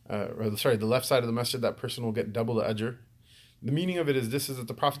left side of the masjid, that person will get double the ajr. The meaning of it is that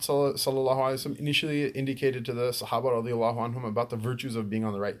the Prophet ﷺ initially indicated to the Sahaba radiallahu anhum about the virtues of being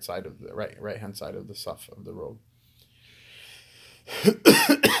on the right side of the right hand side of the saf of the row.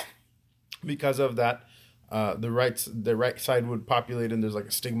 Because of that, the right side would populate, and there's like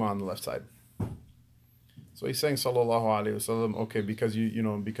a stigma on the left side. So he's saying sallallahu alaihi wasallam, okay, because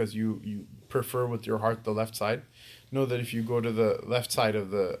you prefer with your heart the left side, know that if you go to the left side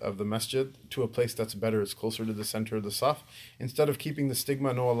of the masjid to a place that's better, it's closer to the center of the saf, instead of keeping the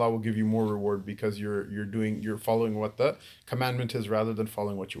stigma, no, Allah will give you more reward because you're following what the commandment is rather than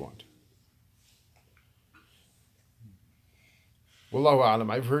following what you want. Wallahu a'lam.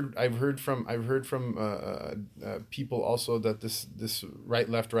 I've heard from people also that this right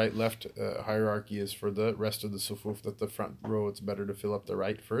left hierarchy is for the rest of the sufuf, that the front row, it's better to fill up the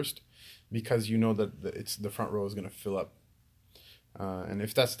right first, because you know that it's the front row is going to fill up. And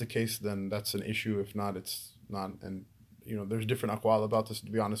if that's the case, then that's an issue. If not, it's not. And there's different aqwal about this. To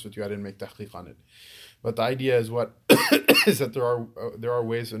be honest with you, I didn't make tahqiq on it. But the idea is is that there are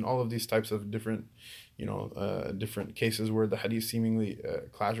ways in all of these types of different different cases where the hadith seemingly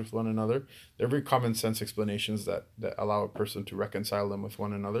clash with one another. They're very common sense explanations that allow a person to reconcile them with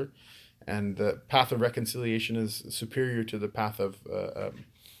one another, and the path of reconciliation is superior to the path of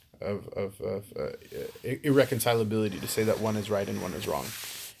irreconcilability, to say that one is right and one is wrong.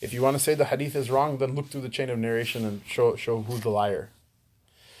 If you want to say the hadith is wrong, then look through the chain of narration and show who's the liar.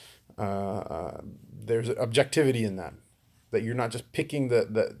 There's objectivity in that you're not just picking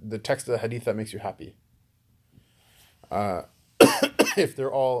the text of the hadith that makes you happy. If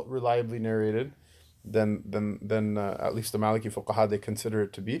they're all reliably narrated, then at least the Maliki fuqaha, they consider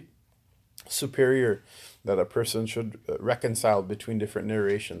it to be superior that a person should reconcile between different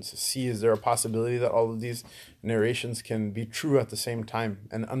narrations. See, is there a possibility that all of these narrations can be true at the same time,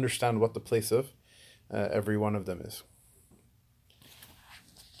 and understand what the place of every one of them is.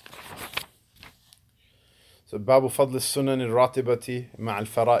 So, باب فضل السنن الراتبة مع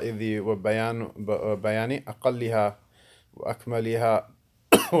الفرائض وبيان أقلها وأكملها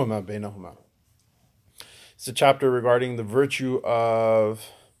وما بينهما. It's a chapter regarding the virtue of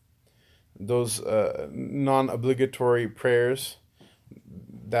those non-obligatory prayers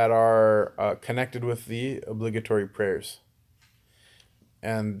that are connected with the obligatory prayers,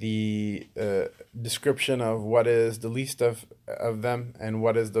 and the description of what is the least of them and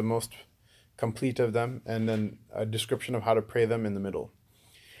what is the most complete of them, and then a description of how to pray them in the middle.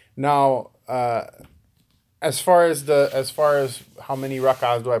 Now, as far as how many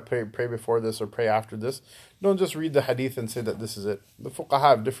rak'ahs do I pray before this or pray after this, don't just read the hadith and say that this is it. The fuqaha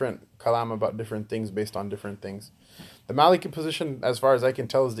have different kalam about different things based on different things. The Maliki position, as far as I can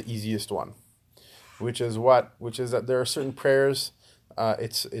tell, is the easiest one, which is that there are certain prayers,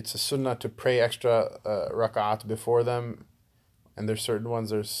 it's a sunnah to pray extra rak'at before them, and there's certain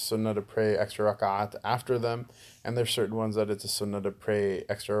ones there's sunnah to pray extra rak'at after them, and there's certain ones that it's a sunnah to pray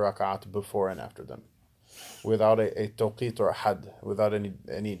extra rak'at before and after them, without a tawqit or a had, without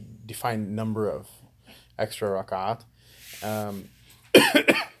any defined number of extra rak'at.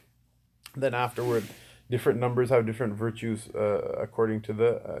 Then afterward, different numbers have different virtues according to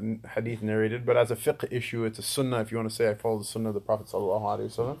the hadith narrated. But as a fiqh issue, it's a sunnah. If you want to say I follow the sunnah of the Prophet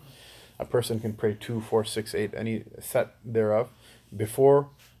ﷺ, a person can pray 2, 4, 6, 8, any set thereof before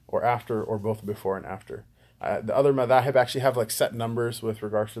or after, or both before and after. The other madhahib actually have like set numbers with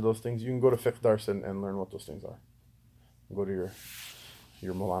regards to those things. You can go to fiqh dars and learn what those things are. Go to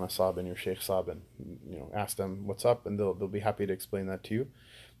your Maulana Saab and your Sheikh Saab and ask them what's up, and they'll be happy to explain that to you.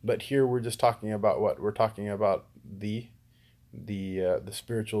 But here we're just talking about what? We're talking about the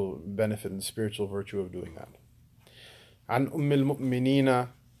spiritual benefit and the spiritual virtue of doing that. عن أم المؤمنين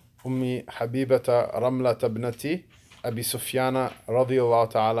أم حبيبة رملة ابنة أبي سفيان رضي الله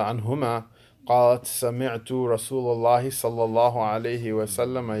تعالى عنهما قالت سمعت رسول الله صلى الله عليه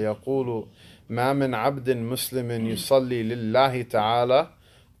وسلم يقول ما من عبد مسلم يصلي لله تعالى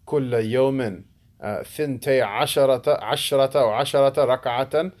كل يوم 12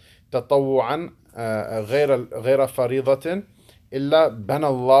 ركعة تطوعا غير فريضة إلا بنى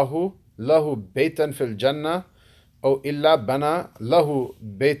الله له بيتا في الجنة أو إلا بنى له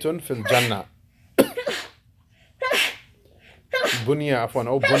بيت في الجنة بني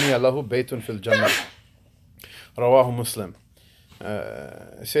له بيت في الجنة رواه مسلم.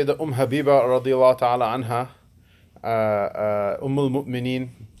 Sayyidah Habiba radiallahu ta'ala anha, al-Mu'mineen,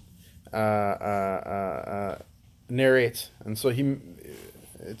 narrates, and so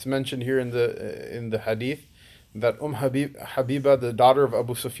it's mentioned here in the hadith that Habiba, the daughter of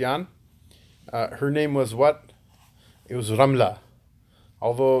Abu Sufyan, her name was what? It was Ramla.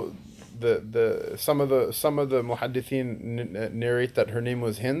 Although some of the muhaddithin narrate that her name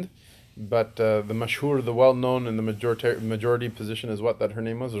was Hind, but the mashhur, the well-known and the majority position is what? That her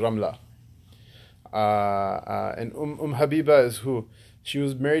name was Ramla. And Habiba is who? She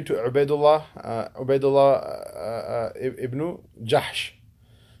was married to Ubaidullah ibn Jahsh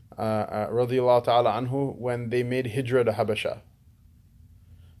radiyallahu ta'ala anhu when they made hijrah to Habasha,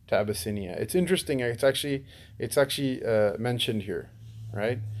 to Abyssinia. It's interesting. It's actually mentioned here,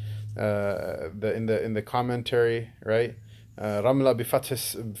 right? In the commentary, right? رملة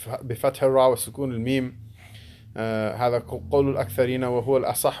بفتح الراء وسكون الميم هذا قول الأكثرين وهو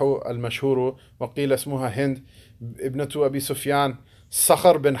الأصح المشهور وقيل اسمها هند ابنة أبي سفيان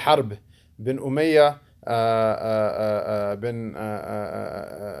صخر بن حرب بن أمية بن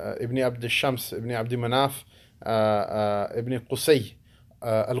ابن عبد الشمس ابن عبد مناف ابن قصي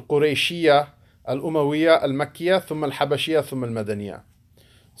القريشية الأموية المكية ثم الحبشية ثم المدنية.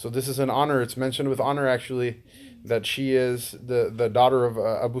 So this is an honor. It's mentioned with honor actually that she is the daughter of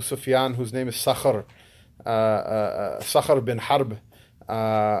Abu Sufyan, whose name is Sakhar bin Harb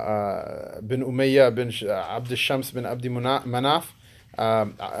bin Umayyah bin Abd Shams bin Abdi Manaf,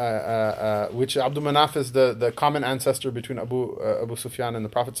 which Abdul Manaf is the common ancestor between Abu Sufyan and the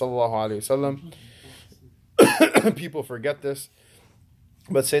Prophet sallallahu alaihi wasallam. People forget this,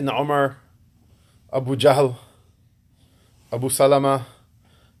 but Sayyidina Umar, Abu Jahl, Abu Salama,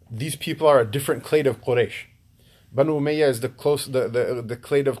 these people are a different clade of Quraysh. Banu Umayyah is the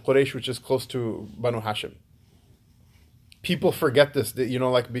clade of Quraysh, which is close to Banu Hashim. People forget this,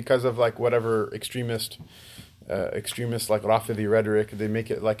 because of whatever extremist like Rafidi rhetoric, they make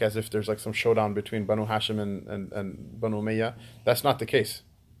it like as if there's some showdown between Banu Hashim and Banu Umayyah. That's not the case.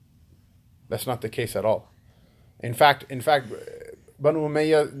 That's not the case at all. In fact, Banu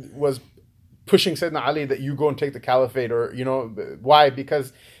Umayyah was pushing Sayyidina Ali that you go and take the caliphate, or why?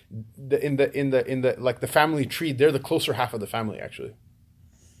 Because in the family tree, they're the closer half of the family actually.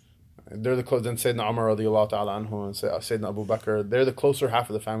 They're the close. Then Sayyidina Umar radiallahu ta'ala anhu and Sayyidina Abu Bakr, they're the closer half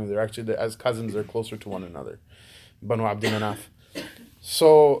of the family. They're actually as cousins. They're closer to one another. Banu Abdi Manaf.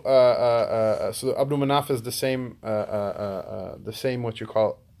 So Abdu Manaf is the same what you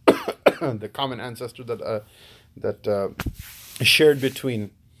call the common ancestor that is shared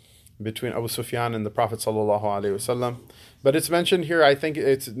between Abu Sufyan and the Prophet sallallahu alaihi wasallam. But it's mentioned here. I think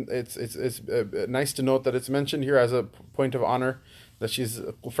it's nice to note that it's mentioned here as a point of honor that she's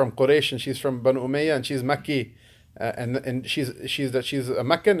from Quraysh and she's from Banu Umayyah and she's Makki, and she's a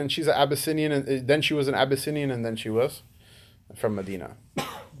Meccan and she's an Abyssinian, and then she was an Abyssinian and then she was from Medina.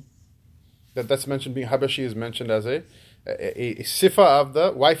 That's mentioned. Being Habashi is mentioned as a sifa of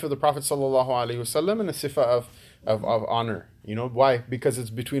the wife of the Prophet sallallahu alaihi wasallam and a sifa of honor. Why? Because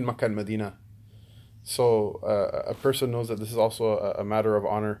it's between Makkah and Medina. So a person knows that this is also a matter of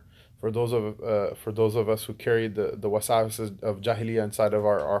honor for those of us who carry the wasa'is of Jahiliyyah inside of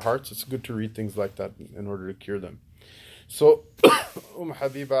our hearts. It's good to read things like that in order to cure them. So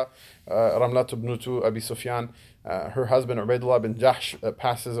Habiba Ramlat ibn Abi Sufyan, her husband Ubaidullah bin Jahsh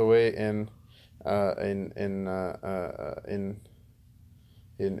passes away in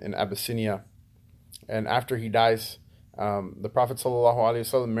Abyssinia, and after he dies, the Prophet sallallahu alaihi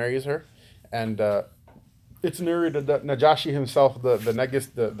wasallam marries her, and it's narrated that Najashi himself,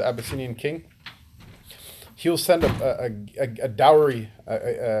 the Abyssinian king, he'll send a dowry,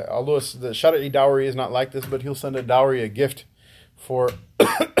 although the Shari'i dowry is not like this, but he'll send a dowry, a gift for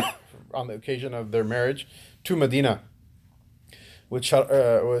on the occasion of their marriage to Medina with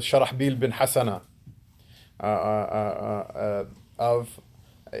Sharahbil bin Hasana of,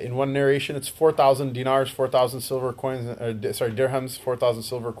 in one narration it's 4,000 dinars, 4,000 silver coins, dirhams, 4,000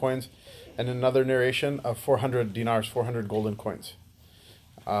 silver coins, and another narration of 400 dinars, 400 golden coins.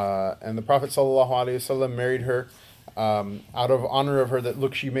 And the Prophet ﷺ married her out of honor of her, that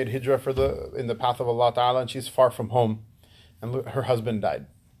look, she made hijrah in the path of Allah Ta'ala, and she's far from home, and look, her husband died.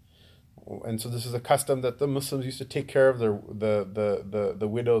 And so this is a custom that the Muslims used to take care of the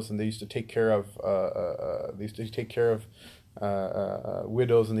widows, and they used to take care of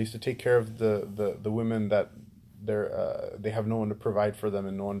widows, and they used to take care of the women that they have no one to provide for them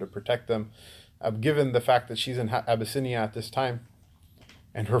and no one to protect them. Given the fact that she's in Abyssinia at this time,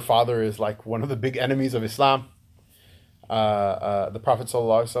 and her father is like one of the big enemies of Islam, the Prophet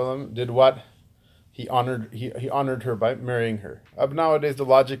ﷺ did what? He honored her by marrying her. Nowadays the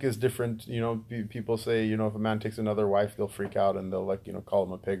logic is different. People say, if a man takes another wife, they'll freak out and they'll call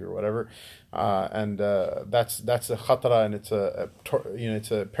him a pig or whatever. And that's a khatra, and it's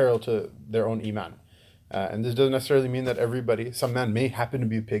a peril to their own iman. And this doesn't necessarily mean that everybody. Some man may happen to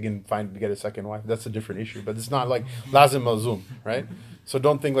be a pig and get a second wife. That's a different issue. But it's not like lazim malzoom, right? So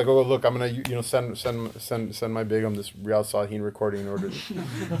don't think oh look, I'm gonna send my begum this al-Sālihīn recording in order.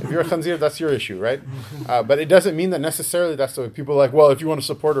 If you're a khanzir, that's your issue, right? But it doesn't mean that necessarily that's the way. People are like, well, if you want to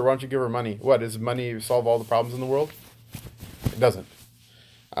support her, why don't you give her money? What, does money solve all the problems in the world? It doesn't.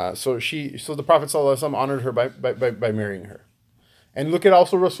 So the Prophet ﷺ honored her by marrying her. And look at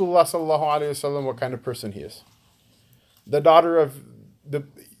also Rasulullah sallallahu alaihi wasallam, what kind of person he is. The daughter of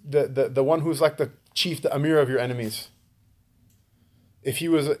the one who's like the chief, the amir of your enemies. If he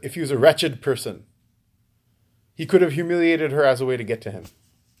was a wretched person, he could have humiliated her as a way to get to him.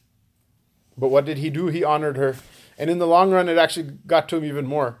 But what did he do? He honored her. And in the long run, it actually got to him even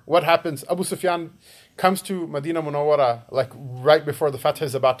more. What happens? Abu Sufyan comes to Medina Munawwara right before the Fath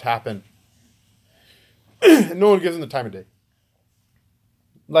is about to happen. And no one gives him the time of day.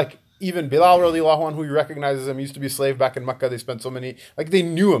 Even Bilal radiallahu anhu, who he recognizes him, used to be a slave back in Makkah. They spent so many, they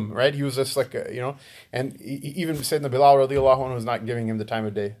knew him, right? He was just and even Sayyidina Bilal radiallahu anhu was not giving him the time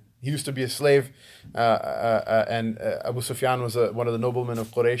of day. He used to be a slave, and Abu Sufyan was one of the noblemen of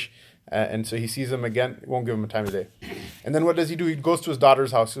Quraysh, and so he sees him again, won't give him a time of day. And then what does he do? He goes to his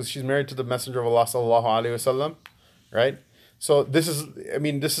daughter's house, because she's married to the Messenger of Allah sallallahu alaihi wasallam, right? So this is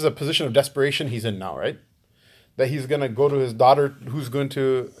a position of desperation he's in now, right? That he's going to go to his daughter, who's going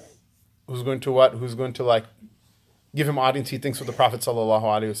to give him audience, he thinks, with the Prophet sallallahu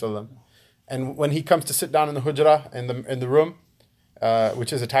alaihi wasallam. And when he comes to sit down in the hujra, in the room,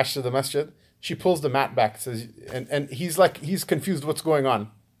 which is attached to the masjid, she pulls the mat back, says, and he's confused what's going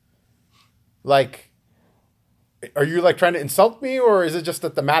on. Are you trying to insult me, or is it just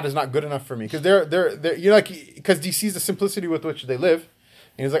that the mat is not good enough for me? Because because he sees the simplicity with which they live,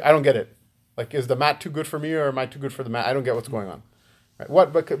 and he's like, I don't get it. Is the mat too good for me, or am I too good for the mat? I don't get what's going on.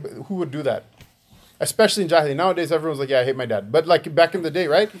 Right? But who would do that? Especially in Jahiliyyah. Nowadays, everyone's like, yeah, I hate my dad. But back in the day,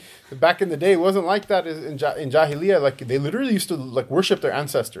 right? Back in the day, it wasn't like that in Jahiliyyah. They literally used to worship their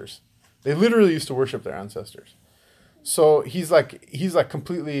ancestors. They literally used to worship their ancestors. So he's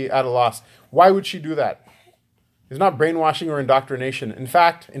completely at a loss. Why would she do that? It's not brainwashing or indoctrination. In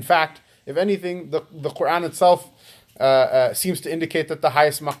fact, if anything, the Quran itself seems to indicate that the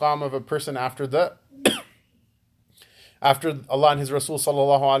highest maqam of a person after Allah and His Rasul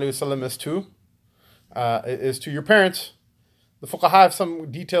sallallahu alaihi wasallam is to your parents. The fuqaha have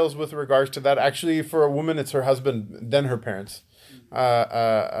some details with regards to that. Actually, for a woman, it's her husband, then her parents.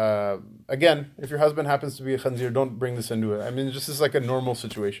 Again, if your husband happens to be a khanzir, don't bring this into it. This is like a normal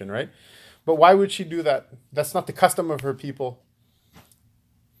situation, right? But why would she do that? That's not the custom of her people.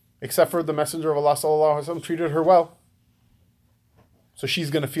 Except for the Messenger of Allah sallallahu alaihi wasallam treated her well. So she's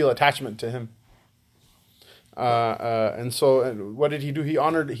going to feel attachment to him. And so what did he do? He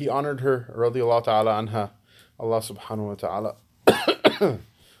honored her, radiallahu ta'ala anha. Allah subhanahu wa ta'ala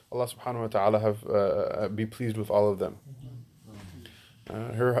Allah subhanahu wa ta'ala have be pleased with all of them.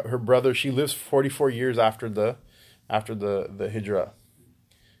 Her brother, she lives 44 years after the hijrah.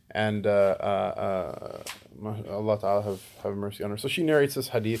 And Allah ta'ala have mercy on her. So she narrates this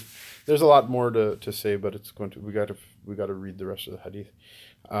hadith. There's a lot more to say, but we got to read the rest of the hadith.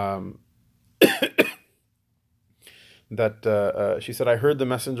 That she said, I heard the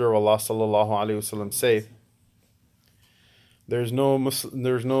Messenger of Allah sallallahu alaihi wasallam say, there's no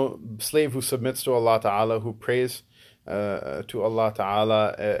slave who submits to Allah ta'ala, who prays to Allah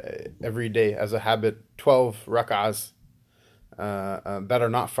Ta'ala every day as a habit, 12 rak'ahs that are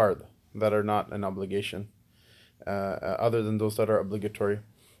not fard, that are not an obligation, other than those that are obligatory.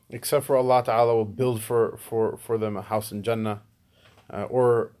 Except for Allah Ta'ala will build for them a house in Jannah,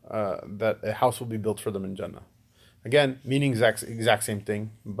 or that a house will be built for them in Jannah. Again, meaning exact same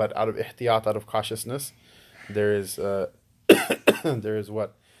thing, but out of ihtiyat, out of cautiousness, there is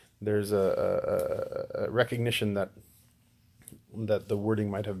there's a recognition that the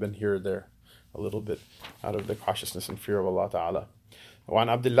wording might have been here or there a little bit out of the cautiousness and fear of Allah Ta'ala. وعن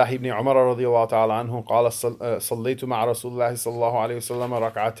عبد الله بن عمر رضي الله تعالى عنه قال صليت مع رسول الله صلى الله عليه وسلم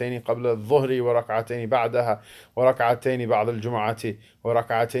ركعتين قبل الظهر وركعتين بعدها وركعتين بعد الجمعة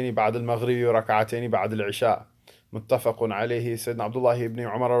وركعتين بعد المغرب وركعتين بعد العشاء متفق عليه. Sayyidina Abdullah ibn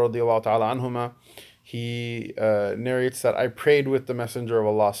Umar رضي الله تعالى عنهما, he narrates that I prayed with the Messenger of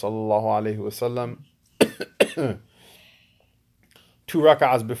Allah sallallahu alaihi wasallam 2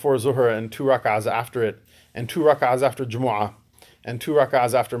 rak'ahs before Zuhr and 2 rak'ahs after it, and 2 rak'ahs after Jumu'ah, and 2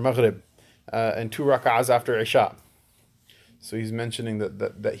 rak'ahs after Maghrib, and 2 rak'ahs after Isha. So he's mentioning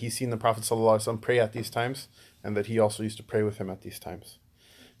that he's seen the Prophet ﷺ pray at these times, and that he also used to pray with him at these times.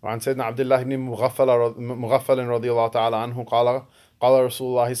 وعن سيدنا عبد الله بن مغفل رضي الله تعالى عنه قال رسول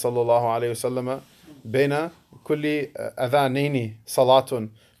الله صلى الله عليه وسلم بين كل أذانين صلاة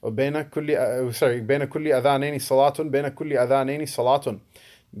وبين كل بين كل أذانين صلاة بين كل أذانين صلاة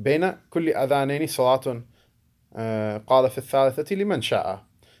بين كل أذانين صلاة قال في الثالثة لمن شاء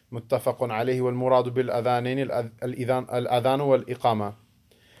متفق عليه. والمراد بالأذانين الأذان والإقامة.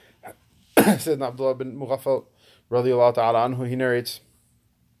 Sayyidina Abdullah bin Mughaffal radiallahu ta'ala anhu, he narrates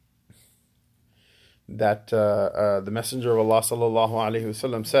that the Messenger of Allah sallallahu alayhi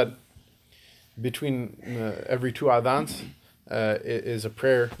wasallam said, between every 2 adhans is a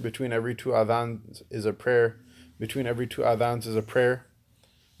prayer, between every 2 adhans is a prayer, between every 2 adhans is a prayer.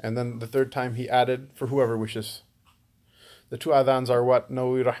 And then the third time he added, for whoever wishes. The 2 adhans are what?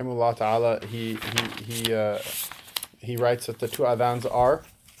 Nawawi rahimahullah ta'ala, he writes that the 2 adhans are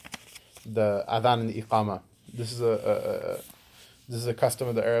the adhan and the iqama. This is a custom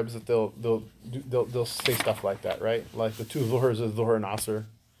of the Arabs, that they'll say stuff like that, right? Like the 2 zuhrs is dhuhr and asr,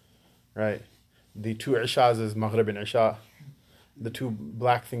 right? The 2 ishas is maghrib and isha. The 2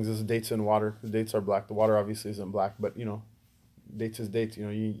 black things is dates and water. The dates are black. The water obviously isn't black, but dates is dates. You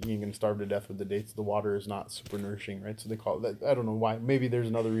ain't gonna starve to death with the dates. The water is not super nourishing, right? So they call it that. I don't know why. Maybe there's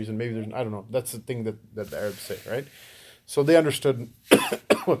another reason. Maybe there's, I don't know. That's the thing that the Arabs say, right? So they understood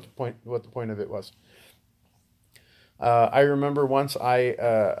what the point of it was. I remember once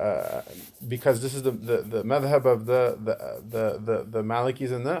because this is the madhab of the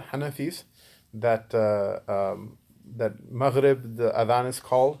Malikis and the Hanafis, that Maghrib, the adhan is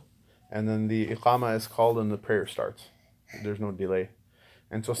called, and then the iqama is called, and the prayer starts. There's no delay.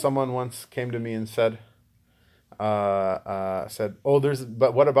 And so someone once came to me and said,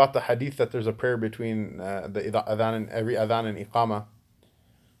 but what about the hadith that there's a prayer between the adhan and every adhan and iqama?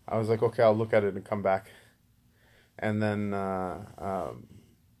 I was like, okay, I'll look at it and come back. And then I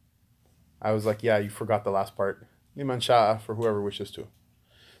was like, yeah, you forgot the last part. Liman sha'a, for whoever wishes to.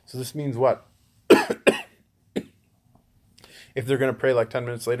 So this means what? If they're going to pray like 10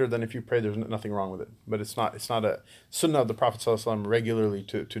 minutes later, then if you pray, there's nothing wrong with it. But it's not a sunnah of the Prophet ﷺ regularly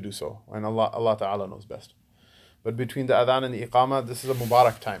to do so. And Allah Ta'ala knows best. But between the adhan and the iqama, this is a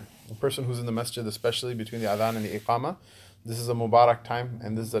mubarak time. A person who's in the masjid, especially between the adhan and the iqama, this is a mubarak time,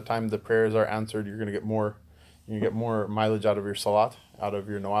 and this is the time the prayers are answered. You're going to get more mileage out of your salat, out of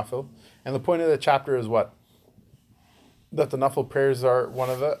your nawafil. And the point of the chapter is what? That the nafil prayers are one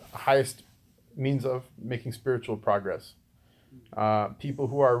of the highest means of making spiritual progress. People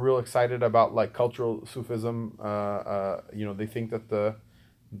who are real excited about like cultural Sufism, they think that the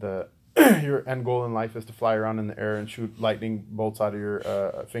your end goal in life is to fly around in the air and shoot lightning bolts out of your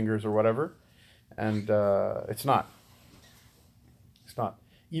fingers or whatever, and it's not. It's not.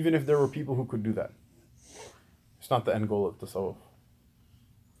 Even if there were people who could do that, it's not the end goal of tasawwuf.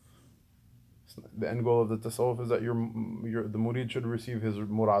 The end goal of the tasawwuf is that the murid should receive his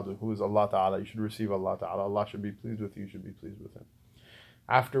murad, who is Allah Ta'ala. You should receive Allah Ta'ala. Allah should be pleased with you. You should be pleased with him.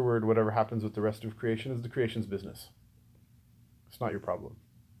 Afterward, whatever happens with the rest of creation is the creation's business. It's not your problem.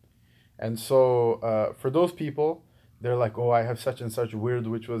 And so for those people, they're like, oh, I have such and such wird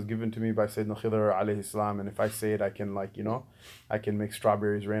which was given to me by Sayyidina Khidr alayhi salam, and if I say it, I can I can make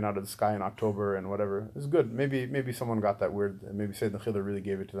strawberries rain out of the sky in October and whatever. It's good. Maybe someone got that wird. Maybe Sayyidina Khidr really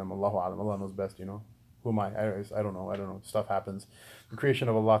gave it to them. Allahu alam. Allah knows best. Who am I? I don't know. Stuff happens. The creation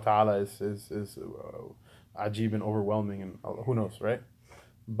of Allah Ta'ala is ajib and overwhelming, and who knows, right?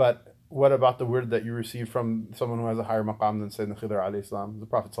 But What about the word that you receive from someone who has a higher maqam than Sayyidina Khidr alayhi salam, the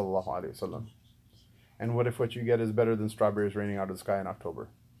Prophet sallallahu alayhi wasallam? And what if what you get is better than strawberries raining out of the sky in October?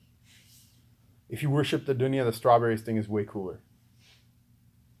 If you worship the dunya, the strawberries thing is way cooler.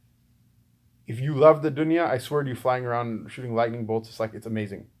 If you love the dunya, I swear to you, flying around shooting lightning bolts, it's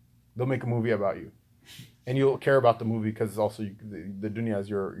amazing. They'll make a movie about you. And you'll care about the movie because it's also the dunya is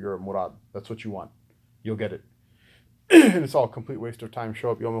your murad. That's what you want. You'll get it. And it's all a complete waste of time.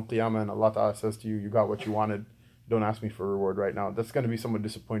 Show up Yawm al-Qiyamah and Allah Ta'ala says to you, you got what you wanted. Don't ask me for a reward right now. That's going to be somewhat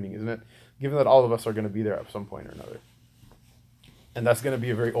disappointing, isn't it? Given that all of us are going to be there at some point or another. And that's going to be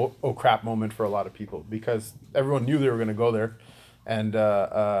a very oh crap moment for a lot of people because everyone knew they were going to go there. And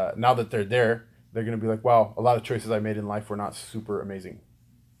now that they're there, they're going to be like, wow, a lot of choices I made in life were not super amazing.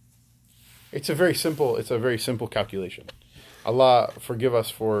 It's a very simple calculation. Allah forgive us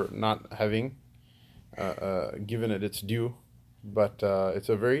for not having given it its due, but it's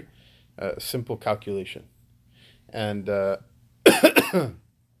a very simple calculation. And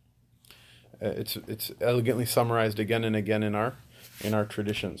it's elegantly summarized again and again in our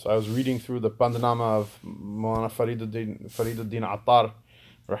tradition. So I was reading through the Pandanama of Maulana Fariduddin Attar,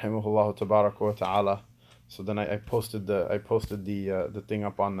 rahimahullah tabarak wa ta'ala. So then I posted the thing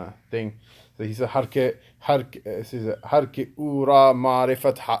up on the thing. So he said har ke ura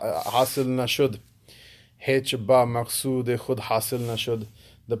ma'rifat hasil nashud, hech ba maqsood khud hasil nashud.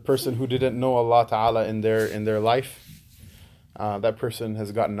 The person who didn't know Allah Ta'ala in their life, that person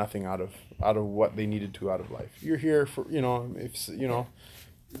has gotten nothing out of what they needed to out of life. You're here for,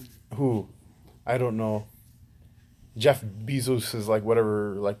 who, I don't know, Jeff Bezos is like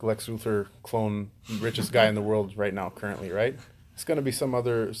whatever, like Lex Luthor clone, richest guy in the world right now, currently, right? It's gonna be some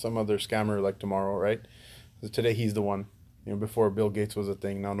other scammer like tomorrow, right? So today he's the one. Before Bill Gates was a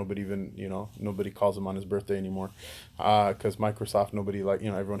thing, now nobody even, nobody calls him on his birthday anymore, because Microsoft, nobody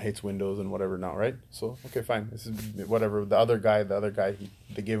everyone hates Windows and whatever now, right? So okay, fine, this is whatever. The other guy,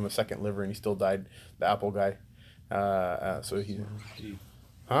 they gave him a second liver and he still died. The Apple guy, so he,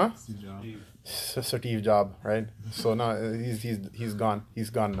 Steve Jobs, right? So now he's gone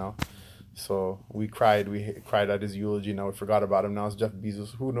now. So we cried at his eulogy. Now we forgot about him. Now it's Jeff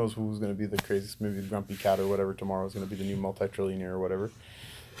Bezos. Who knows who's going to be the craziest? Maybe the grumpy cat or whatever tomorrow is going to be the new multi-trillionaire or whatever.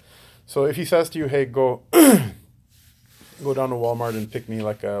 So if he says to you, hey, go down to Walmart and pick me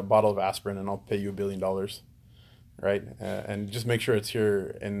like a bottle of aspirin and I'll pay you $1 billion, right? And just make sure it's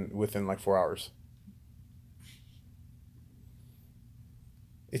here within like 4 hours.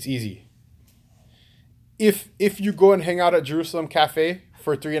 It's easy. If you go and hang out at Jerusalem Cafe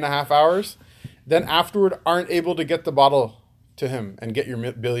for 3.5 hours, then afterward aren't able to get the bottle to him and get your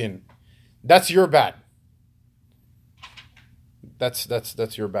 $1 billion, that's your bad. That's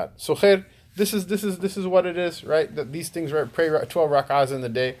your bad. So khair, this is what it is, right? That these things, right? Pray 12 rak'ahs in the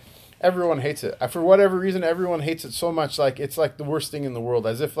day. Everyone hates it. For whatever reason, everyone hates it so much. Like it's like the worst thing in the world.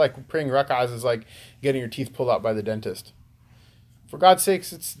 As if like praying rak'ahs is like getting your teeth pulled out by the dentist. For God's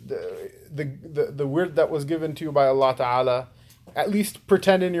sakes, it's the word that was given to you by Allah Ta'ala. At least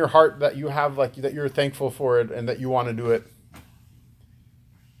pretend in your heart that you have that you're thankful for it and that you want to do it.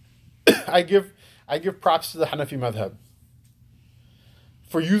 I give props to the Hanafi madhab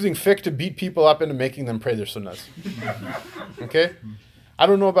for using fiqh to beat people up into making them pray their sunnahs. Okay? I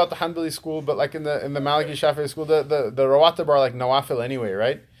don't know about the Hanbali school, but like in the Maliki Shafi'i school, the rawatib are like nawafil anyway,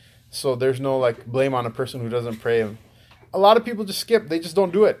 right? So there's no like blame on a person who doesn't pray them. A lot of people just skip. They just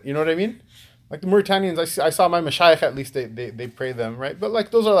don't do it. You know what I mean? Like the Mauritanians, I saw my mashayikh, at least they pray them, right? But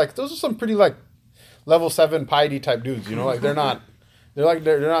like those are some pretty like level 7 piety type dudes, like they're not like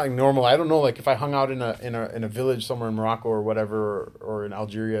normal. I don't know, like if I hung out in a village somewhere in Morocco or whatever, or in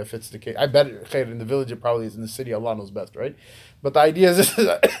Algeria, if it's the case, I bet in the village it probably is. In the city, Allah knows best, right? But the idea is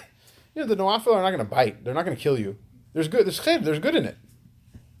the nawafil are not going to bite. They're not going to kill you. There's good in it.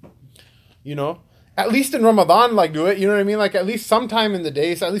 At least in Ramadan, like do it. You know what I mean? Like at least sometime in the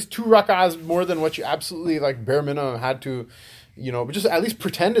day, so at least 2 rak'ahs more than what you absolutely like bare minimum had to, but just at least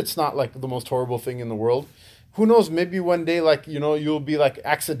pretend it's not like the most horrible thing in the world. Who knows? Maybe one day, like, you'll be like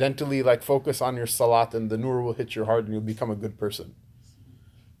accidentally like focus on your salat and the nur will hit your heart and you'll become a good person.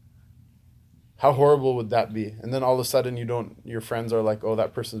 How horrible would that be? And then all of a sudden your friends are like, oh,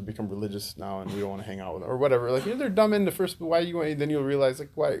 that person's become religious now and we don't want to hang out with them or whatever. Like, they're dumb in the first, but then you'll realize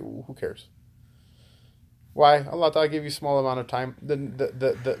like, why, who cares? Why? Allah Ta'ala gave you a small amount of time. The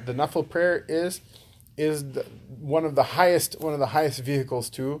nafil prayer is one of the highest vehicles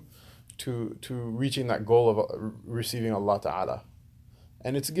to reaching that goal of receiving Allah Ta'ala.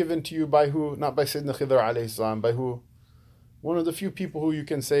 And it's given to you by who? Not by Sayyidina Khidr alayhi salam, by who? One of the few people who you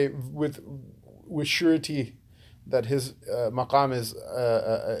can say with surety that his maqam is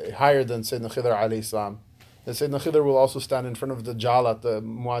higher than Sayyidina Khidr alayhi salam. That Sayyidina Khidr will also stand in front of the Jalat, the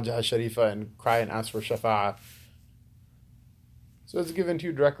Muwajaha Sharifa, and cry and ask for shafa'ah. So it's given to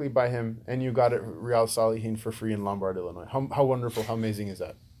you directly by him, and you got it Riyād al-Sālihīn for free in Lombard, Illinois. How wonderful, how amazing is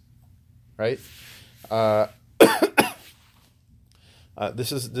that? Right?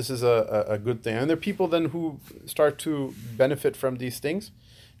 This is a good thing. And there are people then who start to benefit from these things,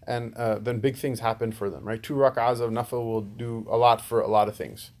 and then big things happen for them, right? 2 rak'ahs of nafil will do a lot for a lot of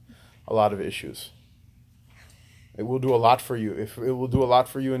things, a lot of issues. It will do a lot for you. If it will do a lot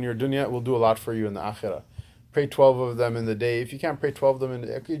for you in your dunya, it will do a lot for you in the akhirah. Pray 12 of them in the day. If you can't pray 12 of them,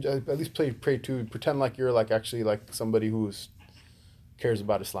 at least pray 2. Pretend like you're actually somebody who cares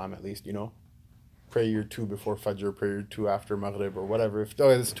about Islam at least, Pray your 2 before Fajr, pray your 2 after Maghrib or whatever. If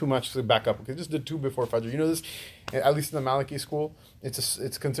it's too much, so back up. Okay, just do 2 before Fajr. This, at least in the Maliki school,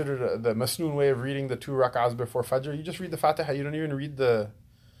 it's considered the Masnoon way of reading the 2 rak'ahs before Fajr. You just read the Fatiha. You don't even read the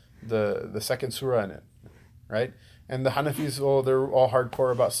second surah in it, right? And the Hanafis, they're all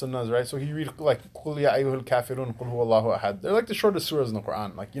hardcore about sunnahs, right? So you read Qul ya ayyuhal kafirun, Qul huwallahu ahad. They're like the shortest surahs in the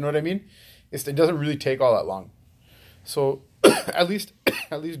Quran. You know what I mean? It doesn't really take all that long. So at least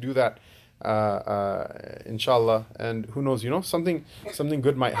do that. Inshallah, and who knows, something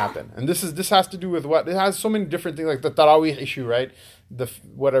good might happen. And this has to do with what? It has so many different things, like the Taraweeh issue, right? The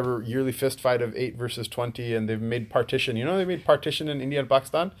whatever yearly fist fight of 8 versus 20, and they've made partition. They made partition in India and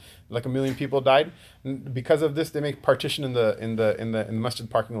Pakistan. 1 million people died. And because of this, they make partition in the masjid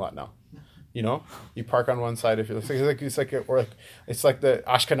parking lot now. You park on one side. If it's like the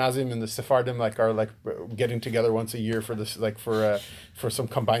Ashkenazim and the Sephardim are getting together once a year for this, for some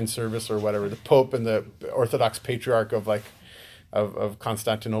combined service or whatever. The Pope and the Orthodox Patriarch of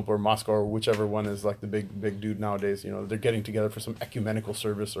Constantinople or Moscow or whichever one is the big dude nowadays. They're getting together for some ecumenical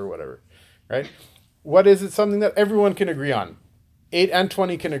service or whatever, right? What is it? Something that everyone can agree on. 8 and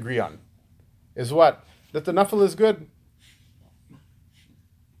 20 can agree on. Is what? That the nafil is good.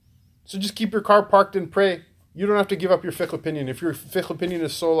 So just keep your car parked and pray. You don't have to give up your fiqh opinion. If your fiqh opinion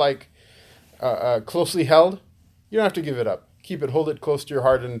is so closely held, you don't have to give it up. Keep it, hold it close to your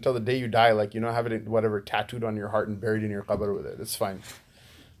heart until the day you die. Have it tattooed on your heart and buried in your qabr with it. It's fine,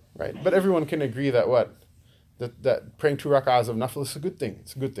 right? But everyone can agree that that praying 2 rak'ahs of nafil is a good thing.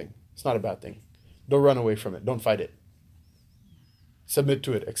 It's a good thing. It's not a bad thing. Don't run away from it. Don't fight it. Submit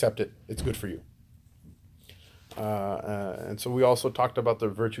to it. Accept it. It's good for you. And so we also talked about the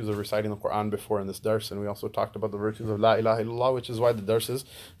virtues of reciting the Quran before in this dars, and we also talked about the virtues of La ilaha illallah, which is why the dars is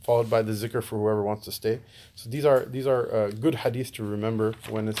followed by the zikr for whoever wants to stay. So these are good hadith to remember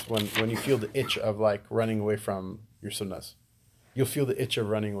when you feel the itch of running away from your sunnahs. You'll feel the itch of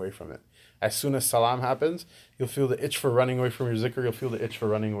running away from it. As soon as salam happens, you'll feel the itch for running away from your zikr. You'll feel the itch for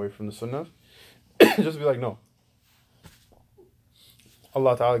running away from the sunnahs. Just be no.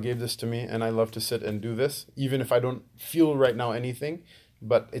 Allah Ta'ala gave this to me, and I love to sit and do this, even if I don't feel right now anything.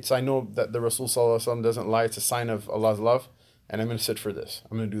 But I know that the Rasul Sallallahu Alaihi Wasallam doesn't lie. It's a sign of Allah's love, and I'm going to sit for this.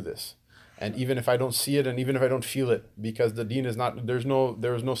 I'm going to do this. And even if I don't see it, and even if I don't feel it, because the deen is not, there was no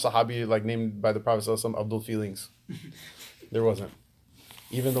Sahabi named by the Prophet Sallallahu Alaihi Wasallam Abdul Feelings. There wasn't.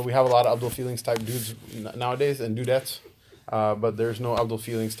 Even though we have a lot of Abdul Feelings type dudes nowadays and dudettes, but there's no Abdul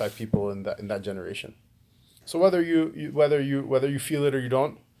Feelings type people in that generation. So whether you feel it or you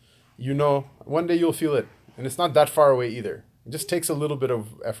don't, one day you'll feel it, and it's not that far away either. It just takes a little bit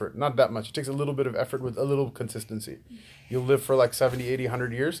of effort, not that much. It takes a little bit of effort with a little consistency. You'll live for 70, 80,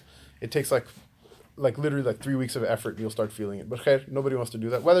 100 years. It takes literally 3 weeks of effort, and you'll start feeling it. But khair, nobody wants to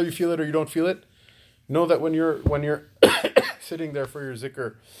do that. Whether you feel it or you don't feel it, know that when you're sitting there for your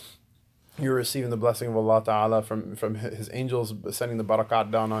zikr, you're receiving the blessing of Allah Ta'ala from His angels sending the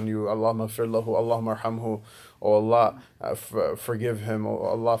barakat down on you. Allahumma fir lahu, Allahumma arhamhu. Oh Allah, forgive him. Oh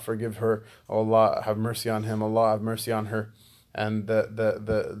Allah, forgive her. Oh Allah, have mercy on him. Allah, have mercy on her. And the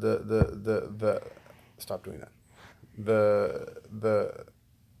stop doing that.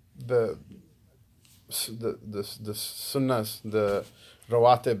 The sunnahs, the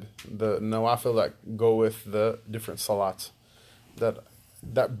rawatib, the nawafil that go with the different salats, that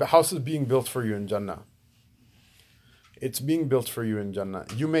house is being built for you in Jannah. It's being built for you in Jannah.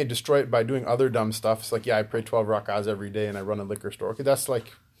 You may destroy it by doing other dumb stuff. It's I pray 12 rak'ahs every day and I run a liquor store. Okay, that's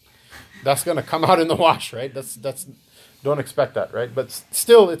going to come out in the wash, right? That's don't expect that, right? But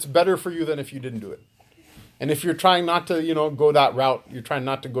still, it's better for you than if you didn't do it. And if you're trying not to, go that route, you're trying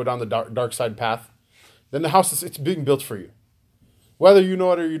not to go down the dark side path, then the house it's being built for you. Whether you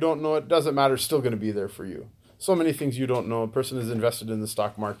know it or you don't know it, doesn't matter. It's still going to be there for you. So many things you don't know. A person is invested in the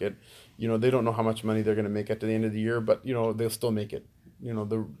stock market. They don't know how much money they're going to make at the end of the year, but, they'll still make it.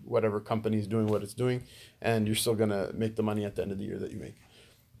 the whatever company is doing what it's doing, and you're still gonna make the money at the end of the year that you make.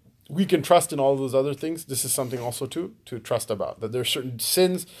 We can trust in all those other things. This is something also to trust about, that there are certain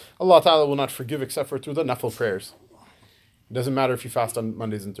sins Allah Ta'ala will not forgive except for through the nafil prayers. It doesn't matter if you fast on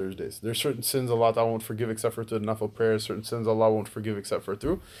Mondays and Thursdays. There are certain sins Allah Ta'ala won't forgive except for through the nafil prayers. Certain sins Allah won't forgive except for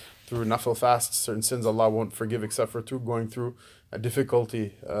through nafil fasts. Certain sins Allah won't forgive except for through going through a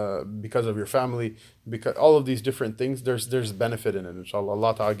difficulty because of your family. Because all of these different things, there's benefit in it. Inshallah,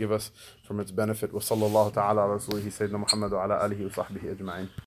 Allah Ta'ala give us from its benefit. Wa sallallahu ta'ala ala rasulihi sayyidina Muhammad wa ala alihi wa sahbihi ajma'in.